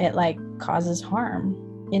that it like causes harm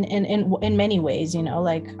in many ways, you know,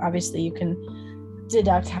 like obviously you can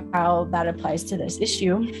deduct how that applies to this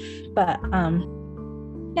issue, but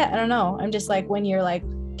yeah, I don't know. I'm just like, when you're like,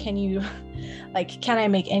 can I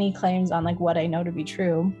make any claims on like what I know to be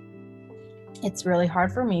true? It's really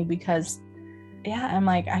hard for me because yeah, I'm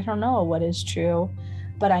like, I don't know what is true,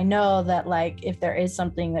 but I know that like, if there is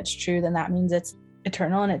something that's true, then that means it's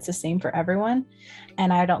eternal and it's the same for everyone.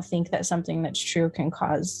 And I don't think that something that's true can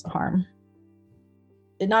cause harm.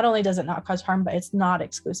 It not only does it not cause harm, but it's not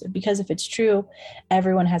exclusive, because if it's true,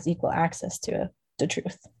 everyone has equal access to the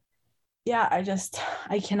truth. Yeah, I just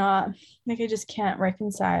can't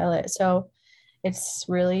reconcile it. So it's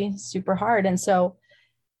really super hard. And so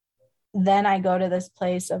then I go to this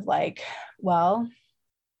place of like, well,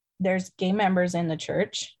 there's gay members in the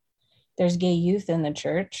church. There's gay youth in the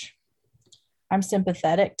church. I'm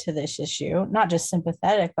sympathetic to this issue, not just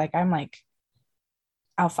sympathetic, like I'm like,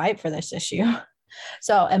 I'll fight for this issue.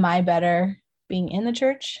 So am I better being in the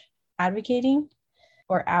church advocating,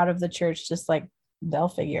 or out of the church just like they'll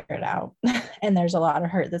figure it out? And there's a lot of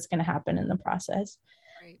hurt that's going to happen in the process.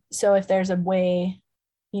 Right. So if there's a way,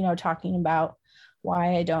 you know, talking about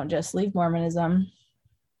why I don't just leave Mormonism,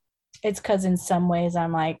 it's because in some ways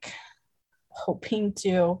I'm like hoping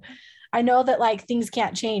to, I know that like things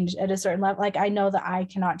can't change at a certain level. Like I know that I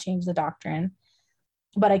cannot change the doctrine,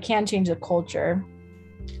 but I can change the culture,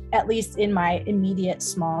 at least in my immediate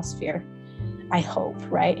small sphere, I hope,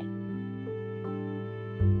 right?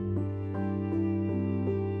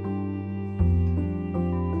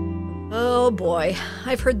 Oh boy,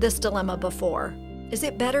 I've heard this dilemma before. Is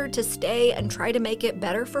it better to stay and try to make it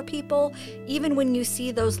better for people, even when you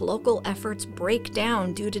see those local efforts break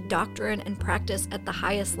down due to doctrine and practice at the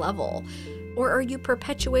highest level? Or are you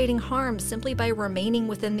perpetuating harm simply by remaining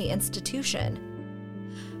within the institution?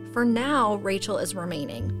 For now, Rachel is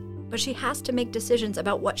remaining, but she has to make decisions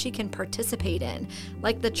about what she can participate in,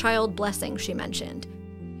 like the child blessing she mentioned.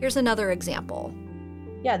 Here's another example.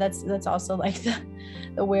 Yeah, that's also like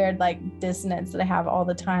the weird like dissonance that I have all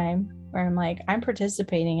the time, where I'm like, I'm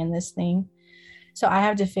participating in this thing, so I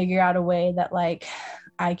have to figure out a way that like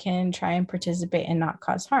I can try and participate and not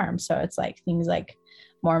cause harm. So it's like things like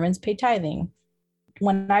Mormons pay tithing.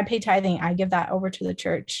 When I pay tithing, I give that over to the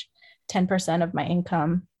church, 10% of my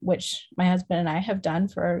income, which my husband and I have done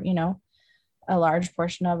for, you know, a large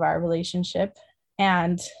portion of our relationship.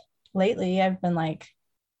 And lately I've been like,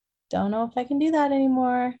 don't know if I can do that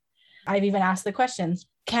anymore. I've even asked the questions,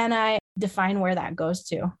 can I define where that goes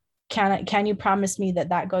to? Can you promise me that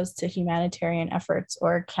that goes to humanitarian efforts?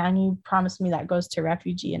 Or can you promise me that goes to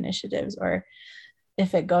refugee initiatives? Or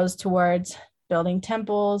if it goes towards building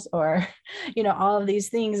temples, or, you know, all of these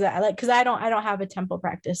things that I like, because I don't have a temple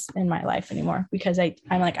practice in my life anymore, because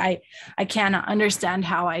I'm like, I cannot understand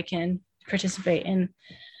how I can participate in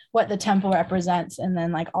what the temple represents and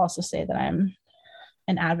then like also say that I'm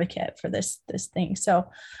an advocate for this thing. So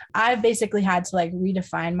I've basically had to like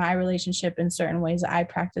redefine my relationship in certain ways that I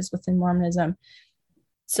practice within Mormonism,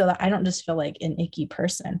 so that I don't just feel like an icky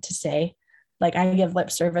person to say like I give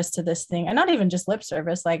lip service to this thing, and not even just lip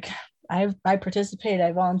service, like I participate,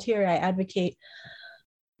 I volunteer, I advocate,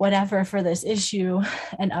 whatever, for this issue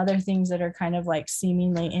and other things that are kind of like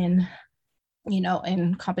seemingly in, you know,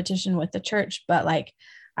 in competition with the church. But like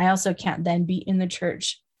I also can't then be in the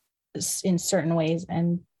church in certain ways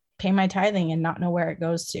and pay my tithing and not know where it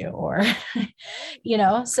goes to, or,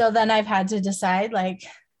 so then I've had to decide like,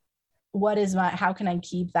 how can I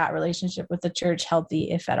keep that relationship with the church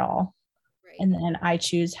healthy, if at all? Right. And then I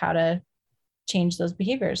choose how to change those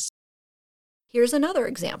behaviors. Here's another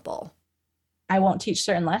example. I won't teach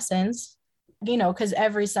certain lessons, because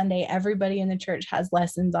every Sunday, everybody in the church has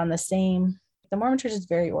lessons on the Mormon church is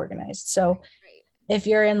very organized. So if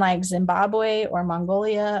you're in like Zimbabwe or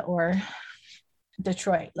Mongolia or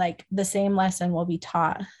Detroit, like the same lesson will be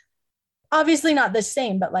taught. Obviously not the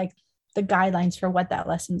same, but like the guidelines for what that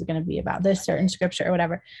lesson is going to be about, this certain scripture or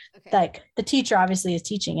whatever. Okay. Like the teacher obviously is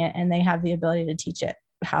teaching it and they have the ability to teach it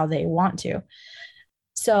how they want to.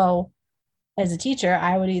 So as a teacher,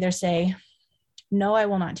 I would either say, no, I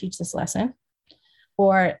will not teach this lesson,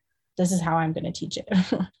 or this is how I'm going to teach it.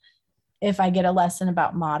 If I get a lesson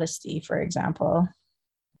about modesty, for example,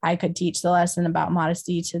 I could teach the lesson about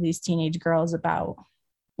modesty to these teenage girls about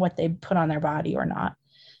what they put on their body or not.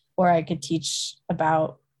 Or I could teach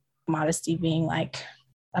about modesty being like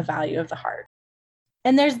a value of the heart.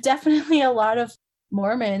 And there's definitely a lot of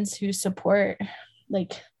Mormons who support,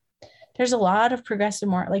 like, there's a lot of progressive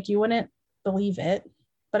like you wouldn't believe it,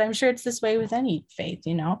 but I'm sure it's this way with any faith,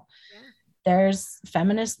 Yeah. There's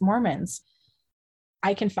feminist Mormons.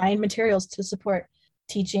 I can find materials to support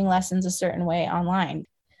teaching lessons a certain way online.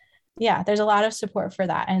 Yeah, there's a lot of support for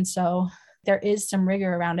that. And so there is some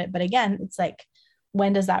rigor around it. But again, it's like,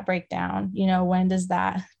 when does that break down? When does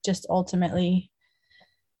that just ultimately,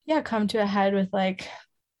 come to a head with like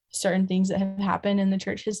certain things that have happened in the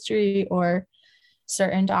church history or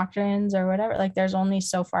certain doctrines or whatever? Like there's only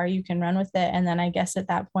so far you can run with it. And then I guess at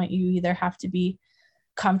that point, you either have to be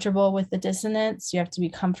comfortable with the dissonance, you have to be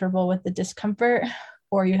comfortable with the discomfort,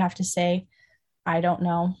 or you have to say, I don't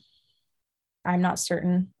know. I'm not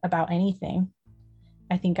certain about anything.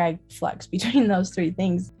 I think I flex between those three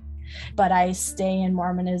things, but I stay in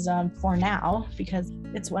Mormonism for now because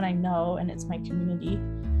it's what I know and it's my community.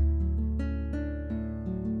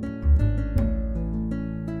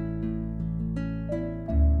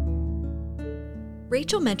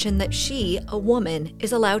 Rachel mentioned that she, a woman,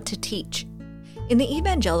 is allowed to teach. In the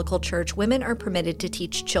evangelical church, women are permitted to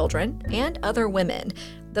teach children and other women,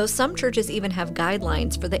 though some churches even have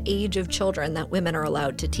guidelines for the age of children that women are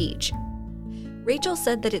allowed to teach. Rachel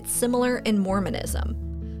said that it's similar in Mormonism,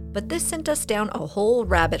 but this sent us down a whole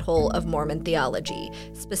rabbit hole of Mormon theology,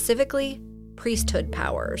 specifically priesthood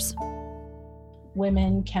powers.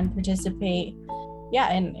 Women can participate,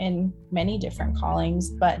 in many different callings,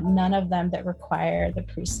 but none of them that require the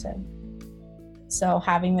priesthood. So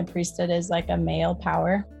having the priesthood is like a male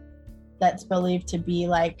power that's believed to be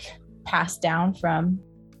like passed down from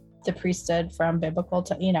the priesthood from biblical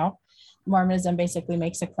to, Mormonism basically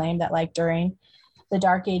makes a claim that like during the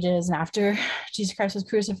dark ages and after Jesus Christ was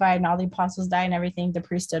crucified and all the apostles died and everything, the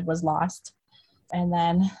priesthood was lost. And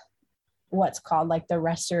then what's called like the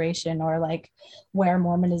restoration, or like where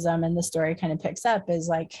Mormonism and the story kind of picks up, is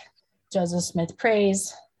like Joseph Smith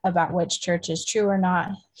prays about which church is true or not.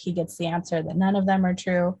 He gets the answer that none of them are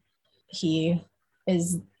true. He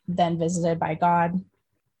is then visited by God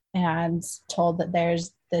and told that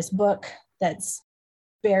there's this book that's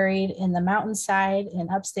buried in the mountainside in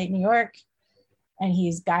upstate New York. And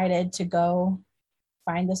he's guided to go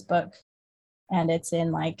find this book. And it's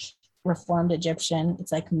in like Reformed Egyptian.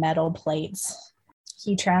 It's like metal plates.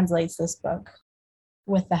 He translates this book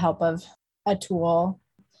with the help of a tool.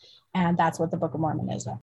 And that's what the Book of Mormon is.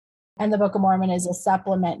 And the Book of Mormon is a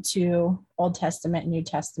supplement to Old Testament and New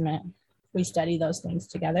Testament. We study those things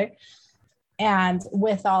together. And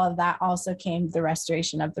with all of that also came the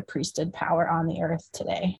restoration of the priesthood power on the earth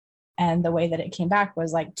today. And the way that it came back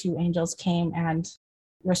was like 2 angels came and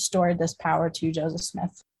restored this power to Joseph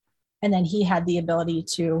Smith. And then he had the ability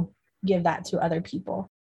to give that to other people.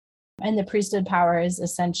 And the priesthood power is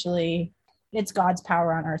essentially, it's God's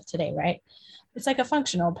power on earth today, right? It's like a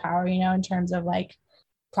functional power, in terms of like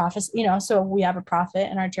prophecy, so we have a prophet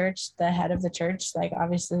in our church, the head of the church, like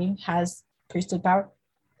obviously has priesthood power.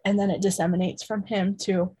 And then it disseminates from him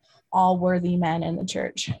to all worthy men in the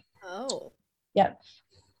church. Oh. Yep.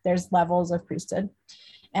 There's levels of priesthood.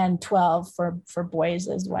 And 12 for boys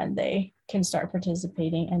is when they can start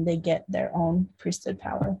participating and they get their own priesthood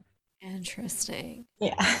power. Interesting.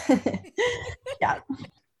 Yeah. Yeah.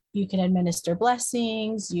 You can administer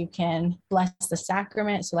blessings. You can bless the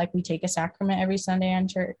sacrament. So like we take a sacrament every Sunday in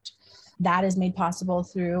church. That is made possible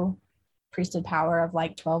through priesthood power of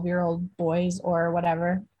like 12-year-old boys or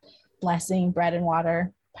whatever, blessing bread and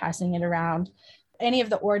water, passing it around. Any of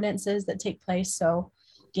the ordinances that take place. So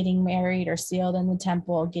getting married or sealed in the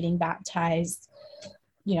temple, getting baptized,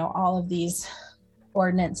 all of these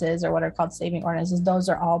ordinances, or what are called saving ordinances, those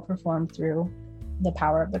are all performed through the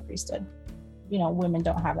power of the priesthood. Women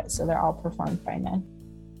don't have it, so they're all performed by men.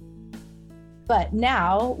 But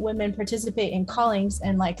now women participate in callings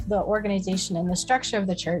and like the organization and the structure of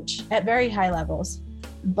the church at very high levels,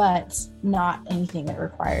 but not anything that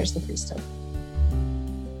requires the priesthood.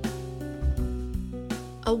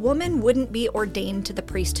 A woman wouldn't be ordained to the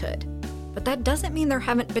priesthood, but that doesn't mean there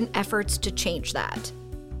haven't been efforts to change that.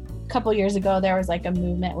 A couple years ago, there was like a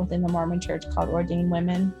movement within the Mormon church called Ordained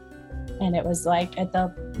Women, and it was like at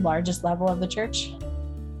the largest level of the church.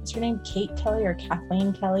 What's her name? Kate Kelly or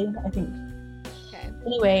Kathleen Kelly, I think. Okay.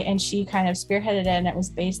 Anyway, and she kind of spearheaded it, and it was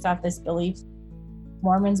based off this belief.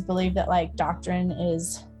 Mormons believe that like doctrine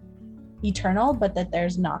is eternal, but that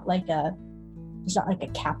there's not like a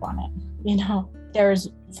cap on it. There's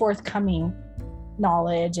forthcoming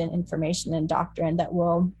knowledge and information and doctrine that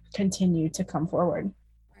will continue to come forward.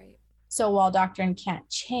 Right. So while doctrine can't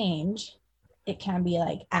change, it can be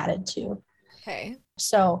like added to. Okay.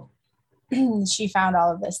 So she found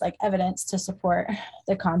all of this like evidence to support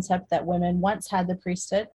the concept that women once had the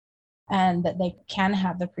priesthood and that they can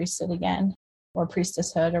have the priesthood again, or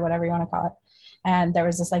priestesshood, or whatever you want to call it. And there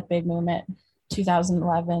was this like big movement,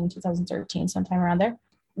 2011, 2013, sometime around there,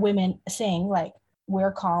 women saying like,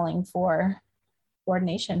 we're calling for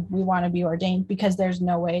ordination. We want to be ordained, because there's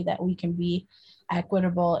no way that we can be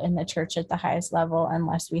equitable in the church at the highest level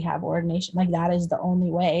unless we have ordination. Like that is the only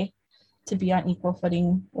way to be on equal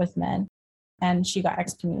footing with men. And she got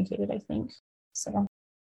excommunicated, I think. So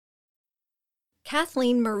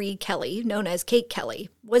Kathleen Marie Kelly, known as Kate Kelly,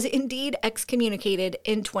 was indeed excommunicated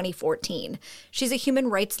in 2014. She's a human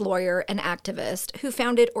rights lawyer and activist who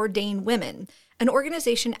founded Ordained Women, an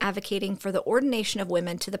organization advocating for the ordination of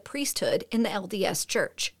women to the priesthood in the LDS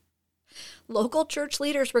Church. Local church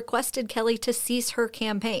leaders requested Kelly to cease her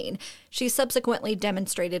campaign. She subsequently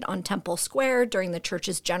demonstrated on Temple Square during the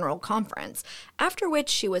church's general conference, after which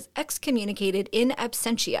she was excommunicated in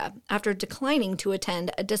absentia after declining to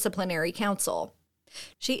attend a disciplinary council.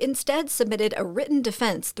 She instead submitted a written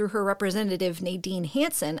defense through her representative Nadine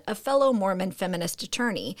Hansen, a fellow Mormon feminist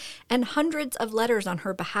attorney, and hundreds of letters on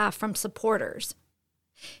her behalf from supporters.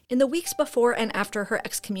 In the weeks before and after her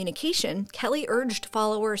excommunication, Kelly urged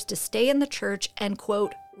followers to stay in the church and,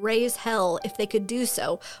 quote, raise hell if they could do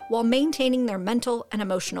so while maintaining their mental and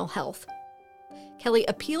emotional health. Kelly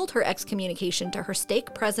appealed her excommunication to her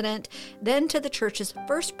stake president, then to the church's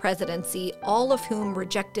first presidency, all of whom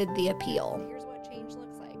rejected the appeal. Here's what change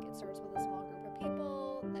looks like. It starts with a small group of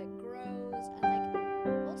people that grows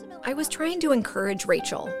and ultimately... I was trying to encourage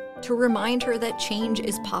Rachel, to remind her that change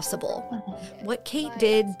is possible. What Kate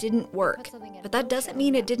did didn't work, but that doesn't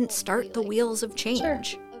mean it didn't start the wheels of change. Sure.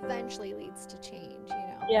 Eventually leads to change,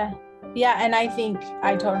 Yeah, and I think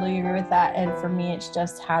I totally agree with that. And for me, it's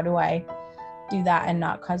just, how do I do that and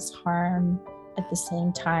not cause harm at the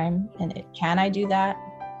same time? And can I do that?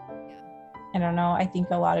 I don't know. I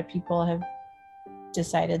think a lot of people have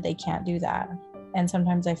decided they can't do that. And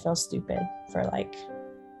sometimes I feel stupid for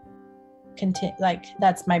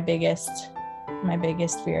that's my biggest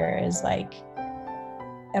fear is like,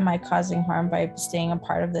 am I causing harm by staying a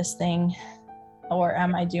part of this thing, or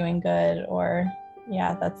am I doing good? Or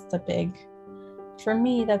that's the big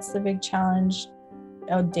challenge,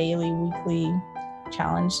 a daily, weekly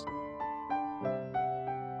challenge.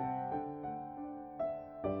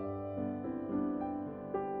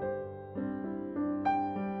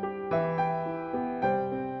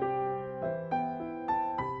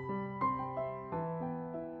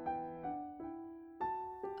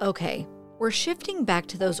 Okay, we're shifting back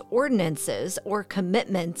to those ordinances or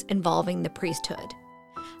commitments involving the priesthood.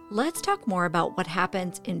 Let's talk more about what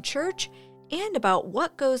happens in church and about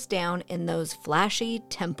what goes down in those flashy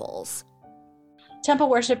temples. Temple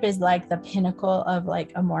worship is like the pinnacle of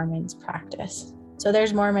like a Mormon's practice. So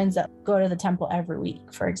there's Mormons that go to the temple every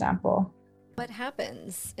week, for example. What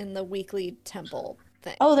happens in the weekly temple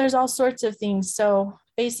thing? Oh, there's all sorts of things. So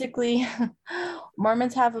basically,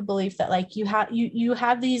 Mormons have a belief that like you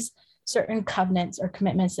have these certain covenants or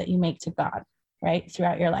commitments that you make to God, right,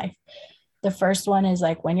 throughout your life. The first one is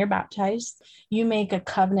like when you're baptized, you make a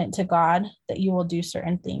covenant to God that you will do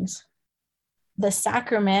certain things. The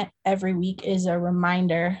sacrament every week is a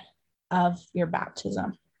reminder of your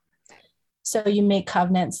baptism. So you make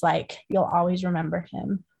covenants like you'll always remember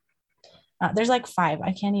him. There's like 5.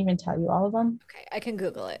 I can't even tell you all of them. Okay, I can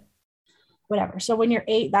Google it. Whatever. So when you're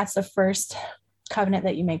 8, that's the first covenant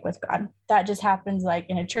that you make with God. That just happens like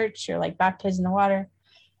in a church. You're like baptized in the water.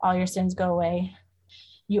 All your sins go away.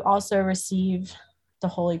 You also receive the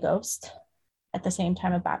Holy Ghost at the same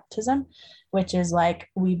time of baptism, which is like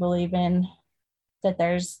we believe in that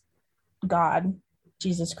there's God,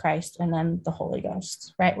 Jesus Christ, and then the Holy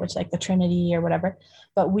Ghost, right? Which like the Trinity or whatever.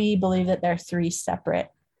 But we believe that they're three separate.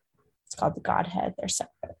 It's called the Godhead. They're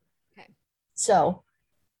separate. Okay. So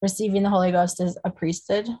receiving the Holy Ghost is a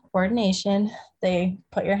priesthood ordination. They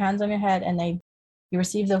put your hands on your head and you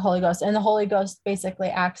receive the Holy Ghost. And the Holy Ghost basically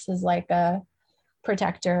acts as like a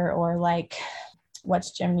protector, or like,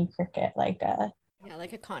 what's Jiminy Cricket? Like a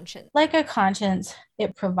conscience. Like a conscience.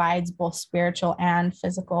 It provides both spiritual and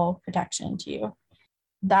physical protection to you.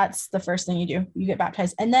 That's the first thing you do. You get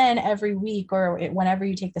baptized. And then every week or whenever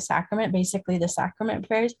you take the sacrament, basically the sacrament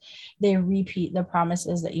prayers, they repeat the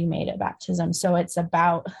promises that you made at baptism. So it's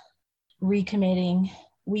about recommitting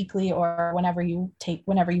weekly, or whenever you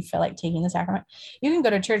feel like taking the sacrament. You can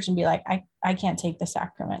go to church and be like, I can't take the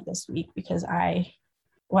sacrament this week because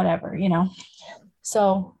whatever.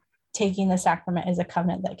 So taking the sacrament is a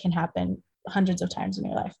covenant that can happen hundreds of times in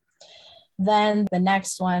your life. Then the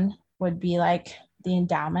next one would be like the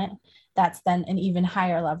endowment. That's then an even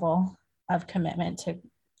higher level of commitment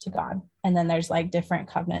to God. And then there's like different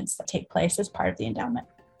covenants that take place as part of the endowment.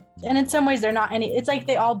 And in some ways it's like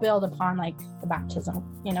they all build upon like the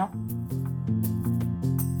baptism,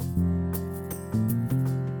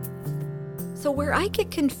 So where I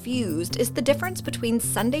get confused is the difference between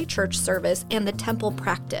Sunday church service and the temple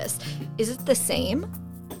practice. Is it the same?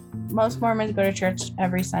 Most Mormons go to church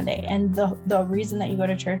every Sunday. And the reason that you go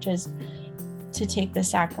to church is to take the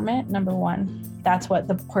sacrament, number one. That's what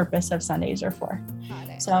the purpose of Sundays are for.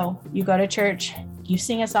 So you go to church, you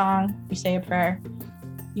sing a song, you say a prayer,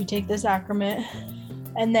 you take the sacrament,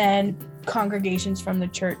 and then congregations from the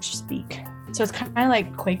church speak. So it's kind of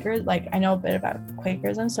like Quaker, like I know a bit about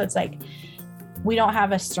Quakerism. So it's like, we don't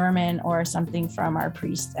have a sermon or something from our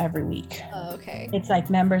priest every week. Oh, okay. It's like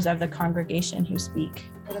members of the congregation who speak.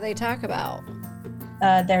 What do they talk about?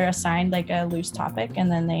 They're assigned like a loose topic, and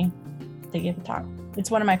then they give a talk. It's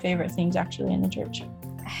one of my favorite things actually in the church.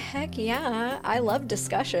 Heck yeah. I love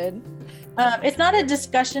discussion. It's not a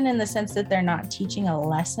discussion in the sense that they're not teaching a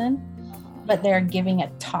lesson, but they're giving a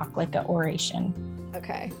talk, like an oration.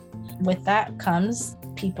 Okay. With that comes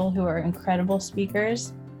people who are incredible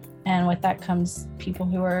speakers. And with that comes people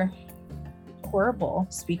who are horrible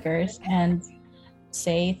speakers and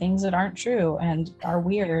say things that aren't true and are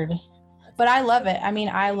weird. But I love it. I mean,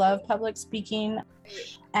 I love public speaking.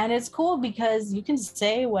 And it's cool because you can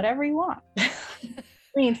say whatever you want. I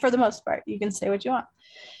mean, for the most part, you can say what you want.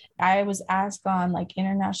 I was asked on like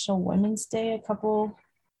International Women's Day a couple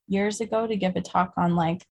years ago to give a talk on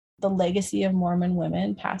like the legacy of Mormon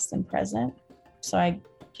women, past and present. So I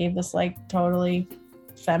gave this like totally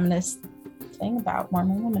feminist thing about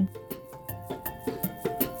Mormon women.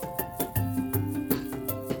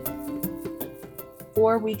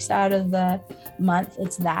 Four weeks out of the month,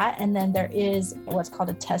 it's that. And then there is what's called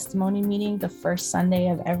a testimony meeting the first Sunday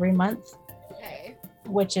of every month. Okay.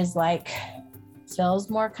 Which is like, feels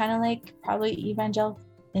more kind of like probably evangelical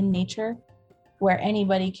in nature, where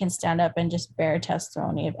anybody can stand up and just bear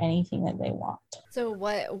testimony of anything that they want. So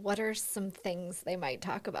what are some things they might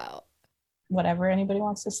talk about? Whatever anybody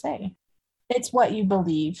wants to say. It's what you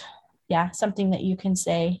believe. Yeah, something that you can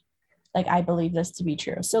say, like, I believe this to be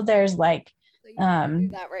true. So there's like, So you can do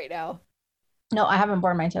that right now. No, I haven't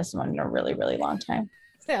borne my testimony in a really, really long time.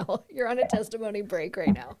 No, you're on a testimony break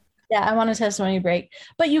right now. Yeah, I'm on a testimony break.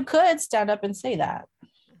 But you could stand up and say that.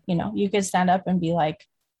 You could stand up and be like,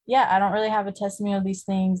 yeah, I don't really have a testimony of these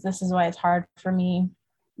things. This is why it's hard for me.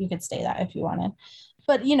 You could say that if you wanted.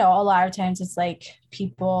 But, a lot of times it's like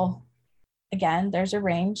people, again, there's a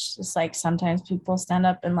range. It's like sometimes people stand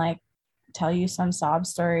up and like tell you some sob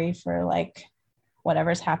story for like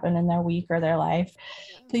whatever's happened in their week or their life.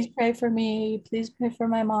 Please pray for me. Please pray for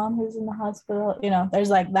my mom who's in the hospital. There's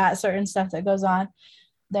like that certain stuff that goes on.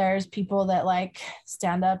 There's people that like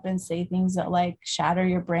stand up and say things that like shatter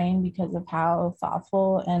your brain because of how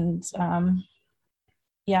thoughtful and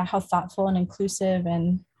how thoughtful and inclusive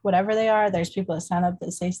and whatever they are. There's people that stand up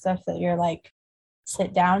that say stuff that you're like,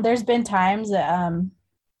 sit down. There's been times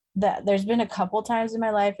that there's been a couple times in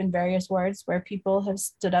my life in various words where people have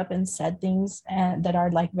stood up and said things and that are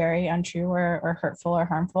like very untrue or hurtful or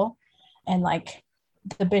harmful. And like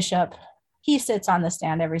the bishop, he sits on the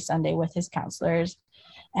stand every Sunday with his counselors.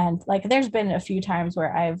 And like, there's been a few times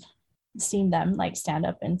where I've seen them like stand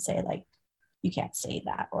up and say like, you can't say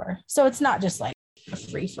that. So it's not just like a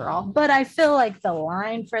free for all, but I feel like the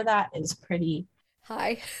line for that is pretty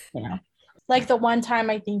high. Like the one time,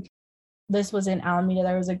 I think this was in Alameda,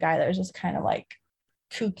 there was a guy that was just kind of like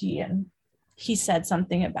kooky, and he said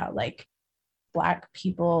something about like Black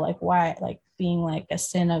people, like why, like being like a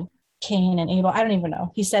sin of Cain and Abel. I don't even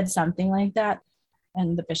know. He said something like that.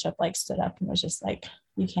 And the bishop like stood up and was just like,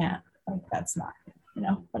 you can't, like, that's not,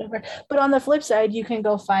 whatever. But on the flip side, you can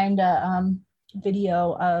go find a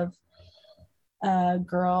video of a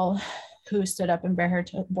girl who stood up and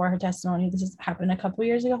bore her testimony. This has happened a couple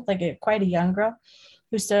years ago, like quite a young girl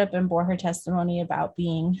who stood up and bore her testimony about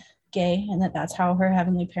being gay, and that's how her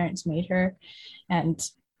heavenly parents made her. And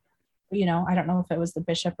I don't know if it was the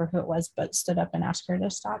bishop or who it was, but stood up and asked her to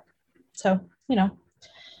stop. So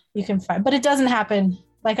you can find, but it doesn't happen,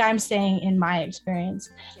 like I'm saying, in my experience,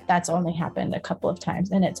 that's only happened a couple of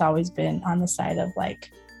times, and it's always been on the side of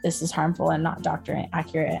like, this is harmful and not doctrine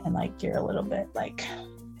accurate, and like you're a little bit like,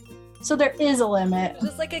 so there is a limit.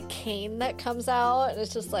 Just like a cane that comes out, and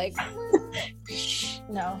it's just like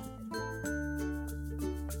no.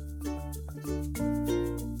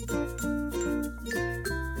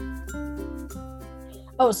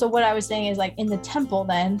 Oh, so what I was saying is, like, in the temple,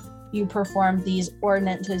 then you perform these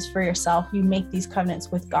ordinances for yourself. You make these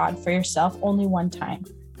covenants with God for yourself only one time.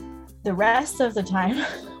 The rest of the time,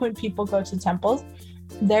 when people go to temples,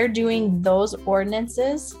 they're doing those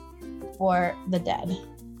ordinances for the dead.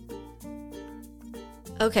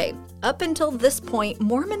 Okay, up until this point,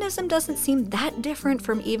 Mormonism doesn't seem that different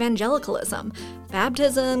from evangelicalism.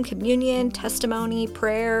 Baptism, communion, testimony,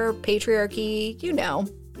 prayer, patriarchy,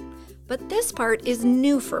 But this part is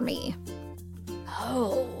new for me.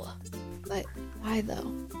 Oh, but why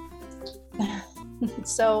though?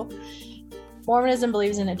 So, Mormonism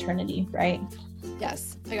believes in eternity, right?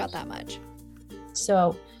 Yes, I got that much.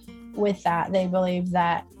 So, with that, they believe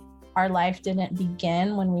that our life didn't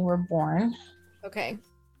begin when we were born. Okay.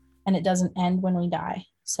 And it doesn't end when we die.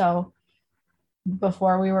 So,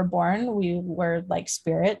 before we were born, we were like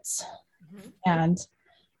spirits. Mm-hmm. And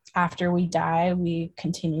after we die, we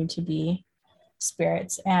continue to be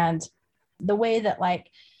spirits. And the way that like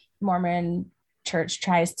Mormon church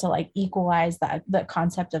tries to like equalize that, the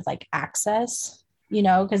concept of like access,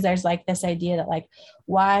 because there's like this idea that like,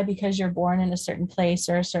 why? Because you're born in a certain place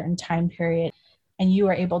or a certain time period, and you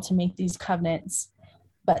are able to make these covenants,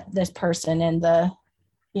 but this person in the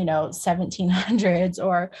 1700s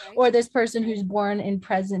or this person who's born in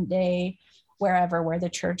present day wherever, where the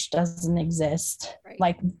church doesn't exist, right?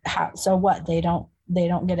 Like how, so what, they don't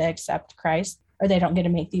get to accept Christ, or they don't get to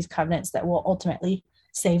make these covenants that will ultimately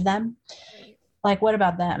save them, right? Like, what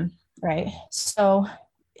about them, right? So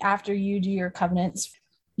after you do your covenants,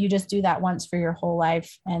 you just do that once for your whole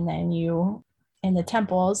life, and then you, in the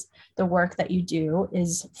temples, the work that you do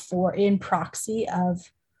is for in proxy of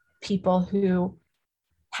people who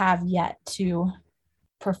have yet to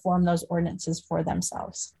perform those ordinances for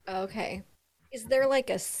themselves. Okay. Is there like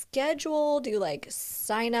a schedule? Do you like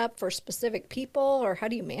sign up for specific people, or how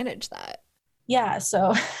do you manage that? Yeah.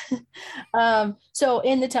 So, so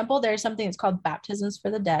in the temple, there's something that's called baptisms for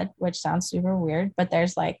the dead, which sounds super weird, but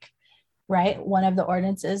there's like, right, one of the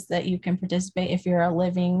ordinances that you can participate if you're a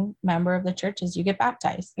living member of the church is you get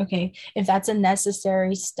baptized. Okay. If that's a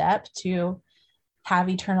necessary step to have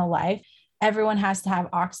eternal life, everyone has to have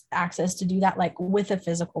access to do that, like with a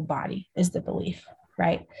physical body, is the belief,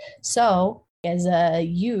 right? So as a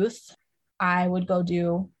youth, I would go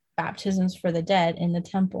do baptisms for the dead in the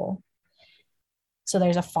temple. So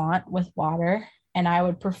there's a font with water, and I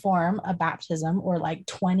would perform a baptism, or like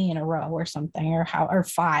 20 in a row or something, or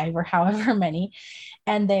 5 or however many.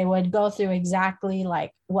 And they would go through exactly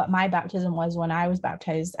like what my baptism was when I was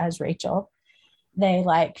baptized as Rachel. They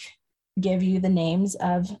like give you the names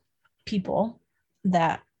of people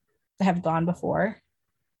that have gone before,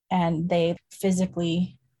 and they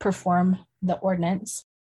physically perform the ordinance,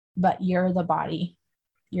 but you're the body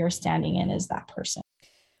you're standing in is that person.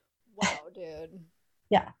 Wow, dude.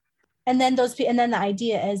 Yeah. And then the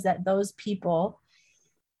idea is that those people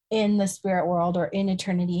in the spirit world or in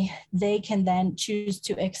eternity, they can then choose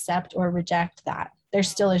to accept or reject that. There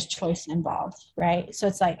still is choice involved, right? So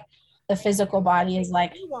it's like the physical body is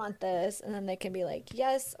like, you want this, and then they can be like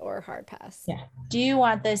yes or hard pass. Yeah. Do you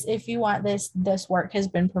want this? If you want this work has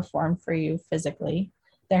been performed for you physically.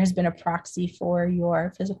 There has been a proxy for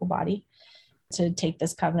your physical body to take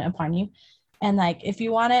this covenant upon you. And like, if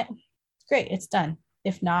you want it, great, it's done.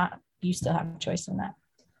 If not, you still have a choice in that.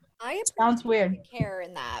 Sounds weird. Care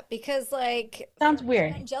in that, because like, sounds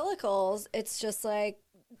weird. Evangelicals, it's just like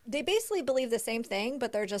they basically believe the same thing,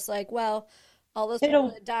 but they're just like, well, all those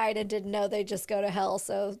people that died and didn't know, they just go to hell.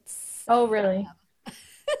 So oh, really?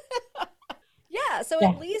 Yeah. So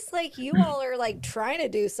at least like you all are like trying to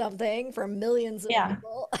do something for millions of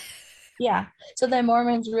people. Yeah. So then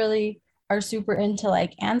Mormons really are super into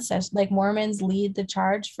like ancestry. Like Mormons lead the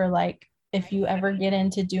charge for like, if you ever get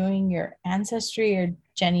into doing your ancestry or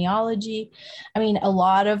genealogy, I mean, a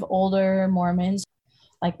lot of older Mormons,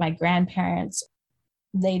 like my grandparents,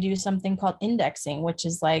 they do something called indexing, which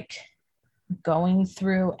is like going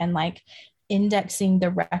through and like indexing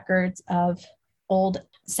the records of old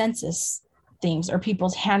census things or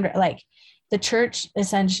people's like the church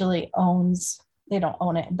essentially owns, they don't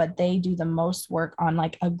own it, but they do the most work on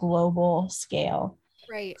like a global scale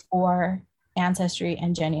Right. for ancestry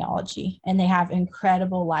and genealogy. And they have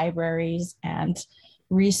incredible libraries and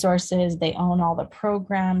resources. They own all the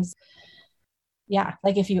programs. Yeah,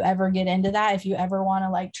 like if you ever get into that, if you ever want to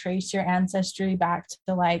like trace your ancestry back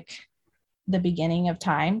to like the beginning of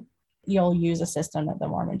time, you'll use a system that the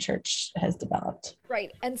Mormon Church has developed.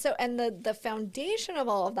 Right. And so, and the foundation of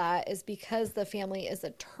all of that is because the family is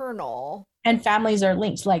eternal. And families are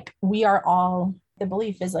linked. Like we are all, the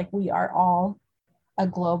belief is like we are all a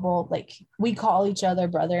global, like we call each other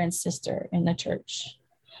brother and sister in the church.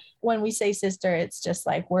 When we say sister, it's just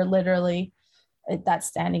like we're literally, that's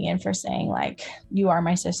standing in for saying like, you are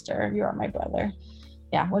my sister, you are my brother.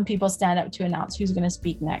 Yeah, when people stand up to announce who's going to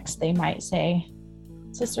speak next, they might say,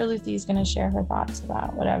 Sister Luthi is going to share her thoughts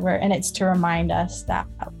about whatever. And it's to remind us that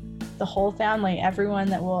the whole family, everyone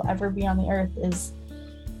that will ever be on the earth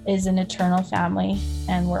is an eternal family,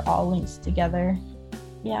 and we're all linked together.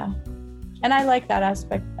 Yeah. And I like that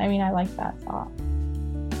aspect. I mean, I like that thought.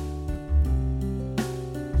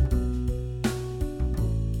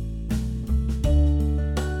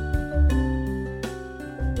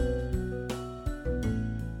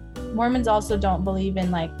 Mormons also don't believe in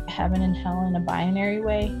like heaven and hell in a binary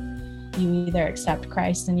way. You either accept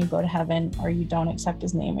Christ and you go to heaven, or you don't accept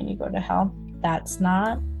his name and you go to hell. That's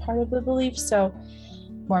not part of the belief. So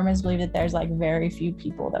Mormons believe that there's like very few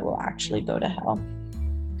people that will actually go to hell.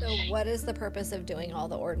 So what is the purpose of doing all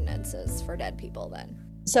the ordinances for dead people then?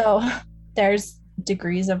 So there's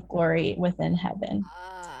degrees of glory within heaven.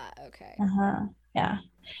 Ah, okay. Yeah.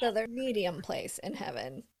 So there's medium place in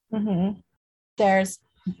heaven. Mm-hmm. There's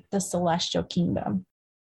the celestial kingdom,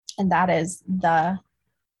 and that is the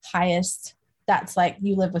highest. That's like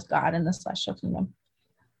you live with God in the celestial kingdom,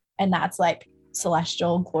 and that's like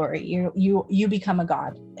celestial glory. You become a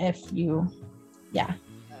god if you, yeah,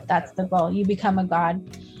 that's the goal. You become a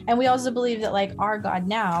god. And we also believe that like our God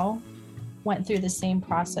now went through the same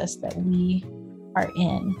process that we are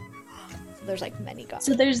in. So there's like many gods.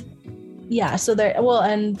 So there's, yeah, so there, well,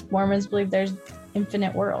 and Mormons believe there's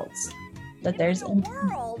infinite worlds. That there's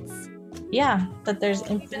worlds. Yeah, that there's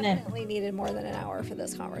We infinite. definitely needed more than an hour for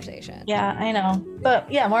this conversation. Yeah, I know.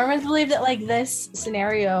 But yeah, Mormons believe that like this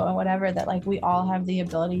scenario and whatever, that like we all have the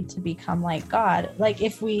ability to become like God. Like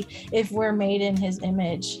if we're made in his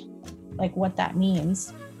image, like what that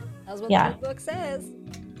means. That's what Yeah. the book says.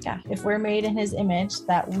 Yeah, if we're made in his image,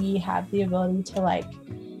 that we have the ability to like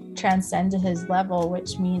transcend to his level,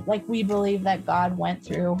 which means like we believe that God went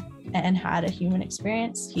through and had a human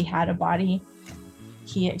experience. He had a body.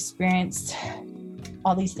 He experienced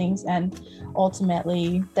all these things, and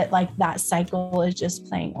ultimately that like that cycle is just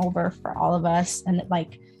playing over for all of us, and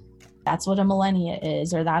like that's what a millennia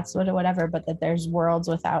is, or that's what whatever, but that there's worlds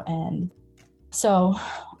without end. So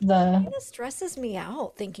It kind of stresses me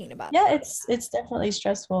out thinking about yeah, that. it's definitely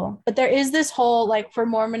stressful. But there is this whole like for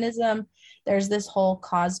Mormonism, there's this whole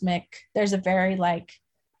cosmic, there's a very like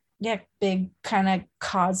big kind of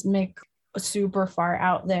cosmic, super far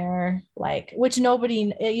out there, like which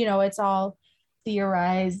nobody, you know, it's all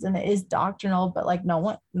theorized and it is doctrinal, but like no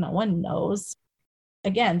one knows.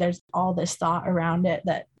 Again, there's all this thought around it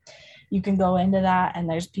that you can go into that, and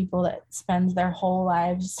there's people that spend their whole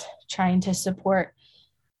lives trying to support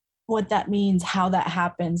what that means, how that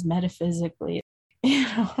happens metaphysically, you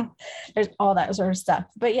know, there's all that sort of stuff.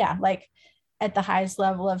 But yeah, like at the highest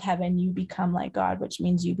level of heaven, you become like God, which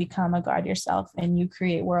means you become a God yourself, and you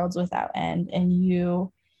create worlds without end, and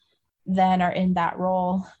you then are in that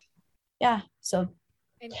role. Yeah. So,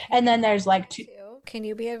 and then there's like two. Can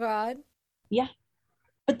you be a god? Yeah.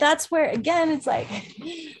 But that's where, again, it's like,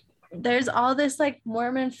 there's all this like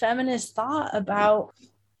Mormon feminist thought about,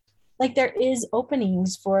 like, there is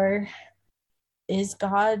openings for, is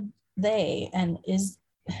God they, and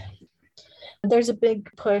there's a big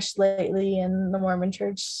push lately in the Mormon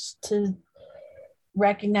church to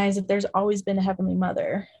recognize that there's always been a heavenly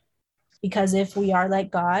mother, because if we are like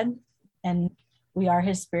God and we are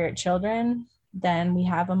his spirit children, then we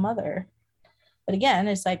have a mother. But again,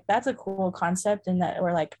 it's like, that's a cool concept, and that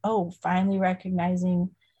we're like, oh, finally recognizing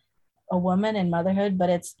a woman in motherhood, but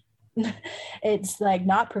it's like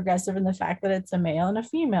not progressive in the fact that it's a male and a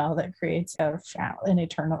female that creates an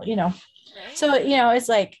eternal, you know. Right. So, you know, it's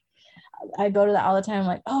like, I go to that all the time,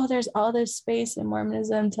 like, oh, there's all this space in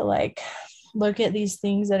Mormonism to like look at these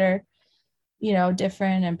things that are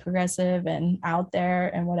different and progressive and out there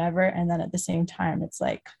and whatever. And then at the same time, it's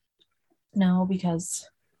like, no,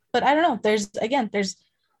 but I don't know. There's,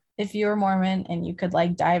 if you're Mormon and you could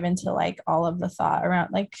like dive into like all of the thought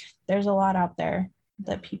around, like there's a lot out there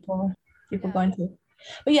that people go into.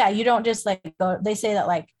 But yeah, you don't just like go, they say that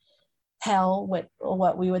like hell,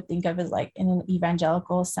 what we would think of as like in an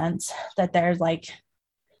evangelical sense, that there's like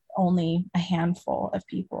only a handful of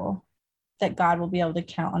people that God will be able to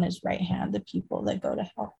count on his right hand, the people that go to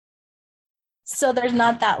hell. So there's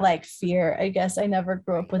not that like fear. I guess I never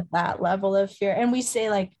grew up with that level of fear. And we say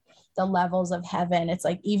like the levels of heaven, it's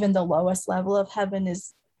like even the lowest level of heaven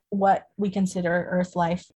is what we consider earth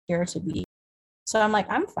life here to be. So I'm like,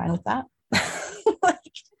 I'm fine with that. Like,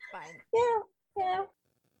 fine. Yeah.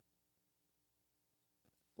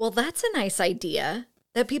 Well, that's a nice idea,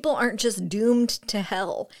 that people aren't just doomed to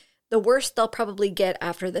hell. The worst they'll probably get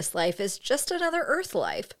after this life is just another earth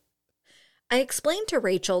life. I explained to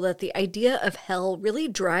Rachel that the idea of hell really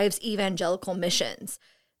drives evangelical missions.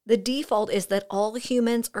 The default is that all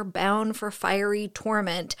humans are bound for fiery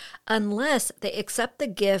torment unless they accept the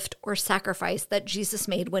gift or sacrifice that Jesus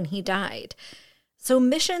made when he died. So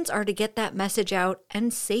missions are to get that message out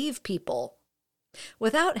and save people.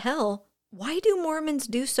 Without hell, why do Mormons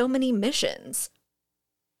do so many missions?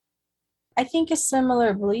 I think a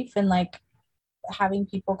similar belief in like having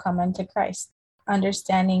people come into Christ,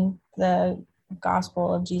 understanding the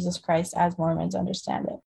gospel of Jesus Christ as Mormons understand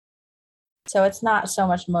it. So it's not so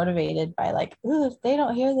much motivated by like, ooh, if they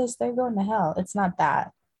don't hear this, they're going to hell. It's not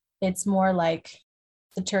that. It's more like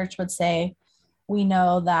the church would say, we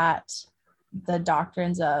know that the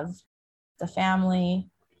doctrines of the family,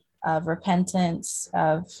 of repentance,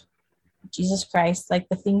 of Jesus Christ, like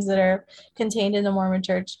the things that are contained in the Mormon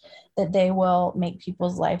church, that they will make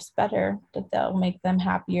people's lives better, that they'll make them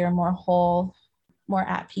happier, more whole, more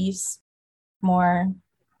at peace, more,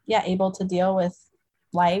 able to deal with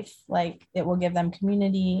life. Like it will give them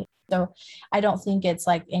community. So I don't think it's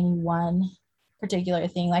like any one particular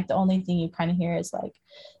thing. Like the only thing you kind of hear is like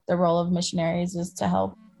the role of missionaries is to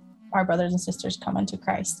help our brothers and sisters come into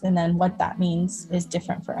Christ. And then what that means is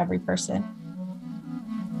different for every person.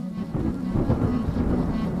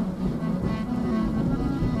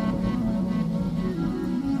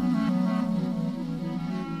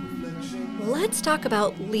 Let's talk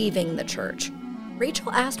about leaving the church.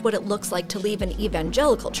 Rachel asked what it looks like to leave an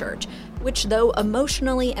evangelical church, which, though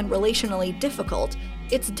emotionally and relationally difficult,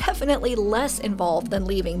 it's definitely less involved than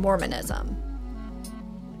leaving Mormonism.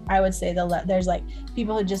 I would say there's like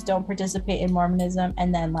people who just don't participate in Mormonism,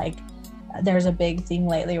 and then like there's a big thing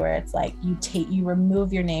lately where it's like you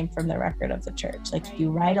remove your name from the record of the church. Like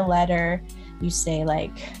you write a letter, you say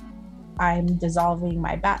like, I'm dissolving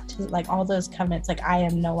my baptism, like all those covenants, like I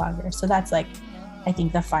am no longer. So that's like, I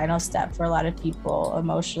think the final step for a lot of people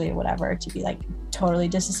emotionally, whatever, to be like totally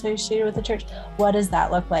disassociated with the church. What does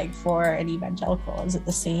that look like for an evangelical? Is it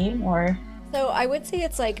the same or? So I would say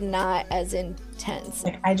it's like not as intense.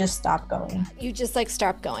 Like I just stopped going. You just like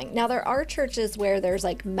stop going. Now there are churches where there's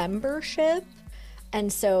like membership.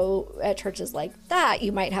 And so at churches like that,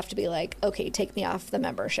 you might have to be like, okay, take me off the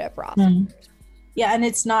membership roster. Mm-hmm. Yeah. And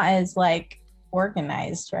it's not as like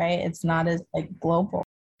organized, right? It's not as like global.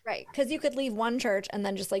 Right. Because you could leave one church and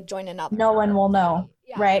then just like join another. No one will know.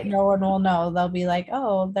 Yeah. Right. No one will know. They'll be like,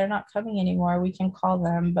 oh, they're not coming anymore. We can call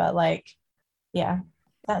them. But like, yeah,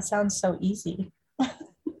 that sounds so easy.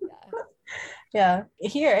 Yeah.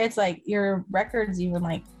 Here it's like your records, even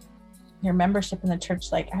like your membership in the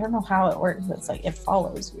church, like I don't know how it works, but it's like it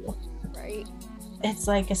follows you. Right. It's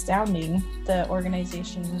like astounding, the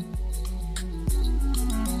organization.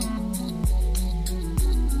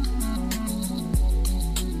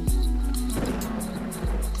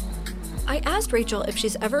 I asked Rachel if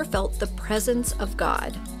she's ever felt the presence of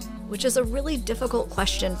God, which is a really difficult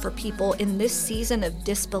question for people in this season of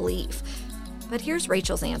disbelief. But here's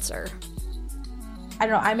Rachel's answer. I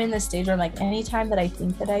don't know, I'm in this stage where like anytime that I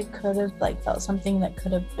think that I could have like felt something that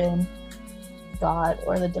could have been God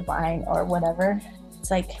or the divine or whatever,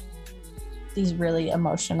 it's like these really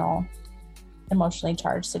emotionally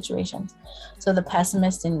charged situations. So the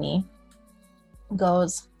pessimist in me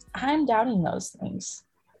goes, I'm doubting those things.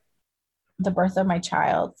 The birth of my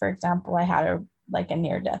child, for example, I had a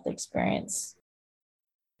near-death experience.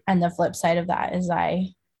 And the flip side of that is I,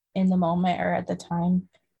 in the moment or at the time,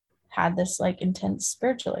 had this like intense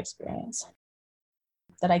spiritual experience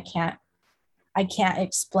that I can't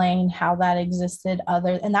explain how that existed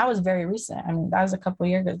and that was very recent. I mean, that was a couple of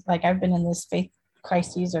years ago. Like I've been in this faith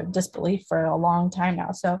crises or disbelief for a long time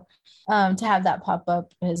now. So to have that pop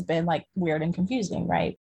up has been like weird and confusing,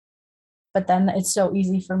 right? But then it's so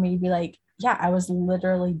easy for me to be like, yeah, I was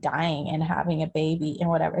literally dying and having a baby and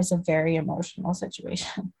whatever. It's a very emotional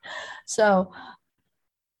situation. So,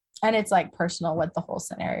 and it's like personal what the whole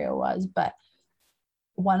scenario was. But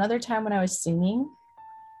one other time when I was singing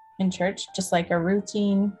in church, just like a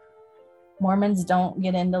routine, Mormons don't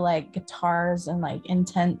get into like guitars and like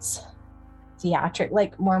intense theatric,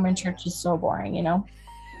 like Mormon church is so boring, you know?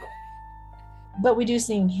 But we do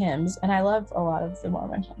sing hymns, and I love a lot of the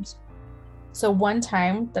Mormon hymns. So one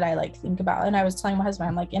time that I like think about, and I was telling my husband,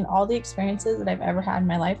 I'm like, in all the experiences that I've ever had in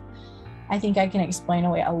my life, I think I can explain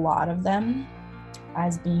away a lot of them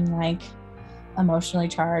as being like emotionally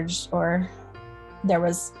charged, or there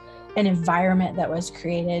was an environment that was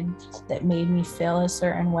created that made me feel a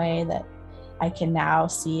certain way that I can now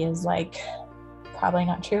see is like probably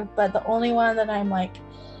not true. But the only one that I'm like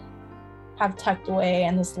have tucked away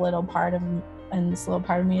in this little part of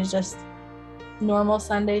me is just normal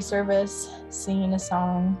Sunday service, singing a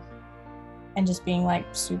song and just being like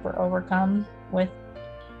super overcome with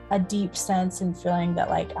a deep sense and feeling that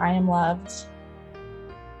like I am loved,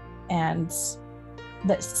 and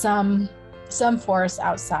that some force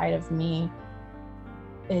outside of me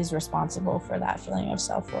is responsible for that feeling of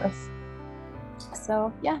self-worth.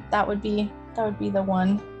 So yeah, that would be the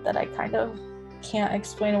one that I kind of can't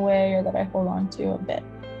explain away, or that I hold on to a bit.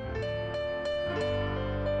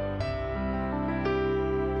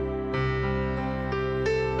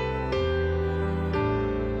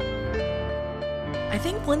 I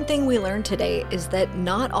think one thing we learned today is that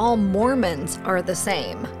not all Mormons are the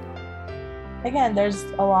same. Again, there's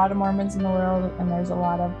a lot of Mormons in the world, and there's a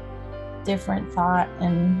lot of different thought,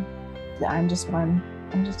 and I'm just one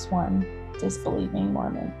disbelieving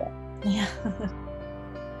Mormon, but yeah.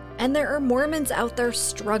 And there are Mormons out there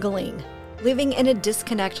struggling, living in a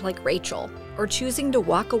disconnect like Rachel, or choosing to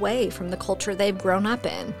walk away from the culture they've grown up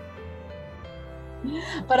in.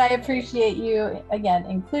 But I appreciate you, again,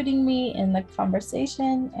 including me in the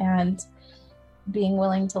conversation and being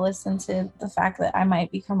willing to listen to the fact that I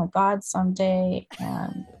might become a god someday,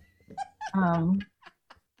 and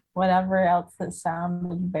whatever else that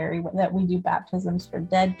sounded that we do baptisms for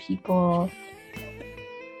dead people.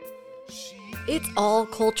 It's all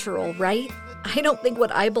cultural, right? I don't think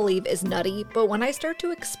what I believe is nutty, but when I start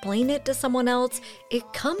to explain it to someone else,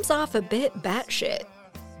 it comes off a bit batshit.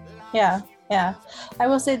 Yeah. I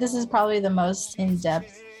will say this is probably the most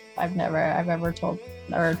in-depth I've ever told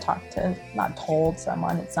or talked to, not told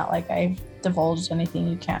someone. It's not like I divulged anything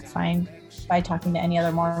you can't find by talking to any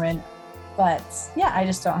other Mormon. But yeah, I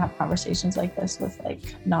just don't have conversations like this with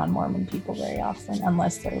like non-Mormon people very often,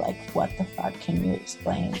 unless they're like, what the fuck, can you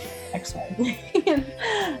explain X, Y, Z?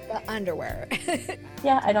 The underwear.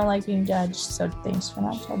 Yeah, I don't like being judged, so thanks for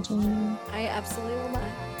not judging me. I absolutely will not.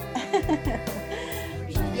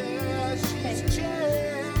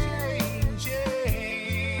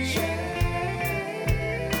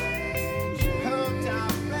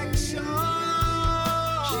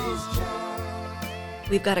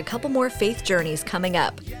 We've got a couple more faith journeys coming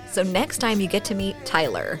up, so next time you get to meet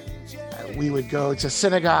Tyler. We would go to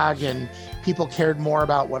synagogue, and people cared more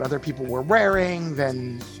about what other people were wearing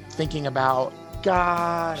than thinking about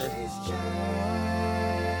God.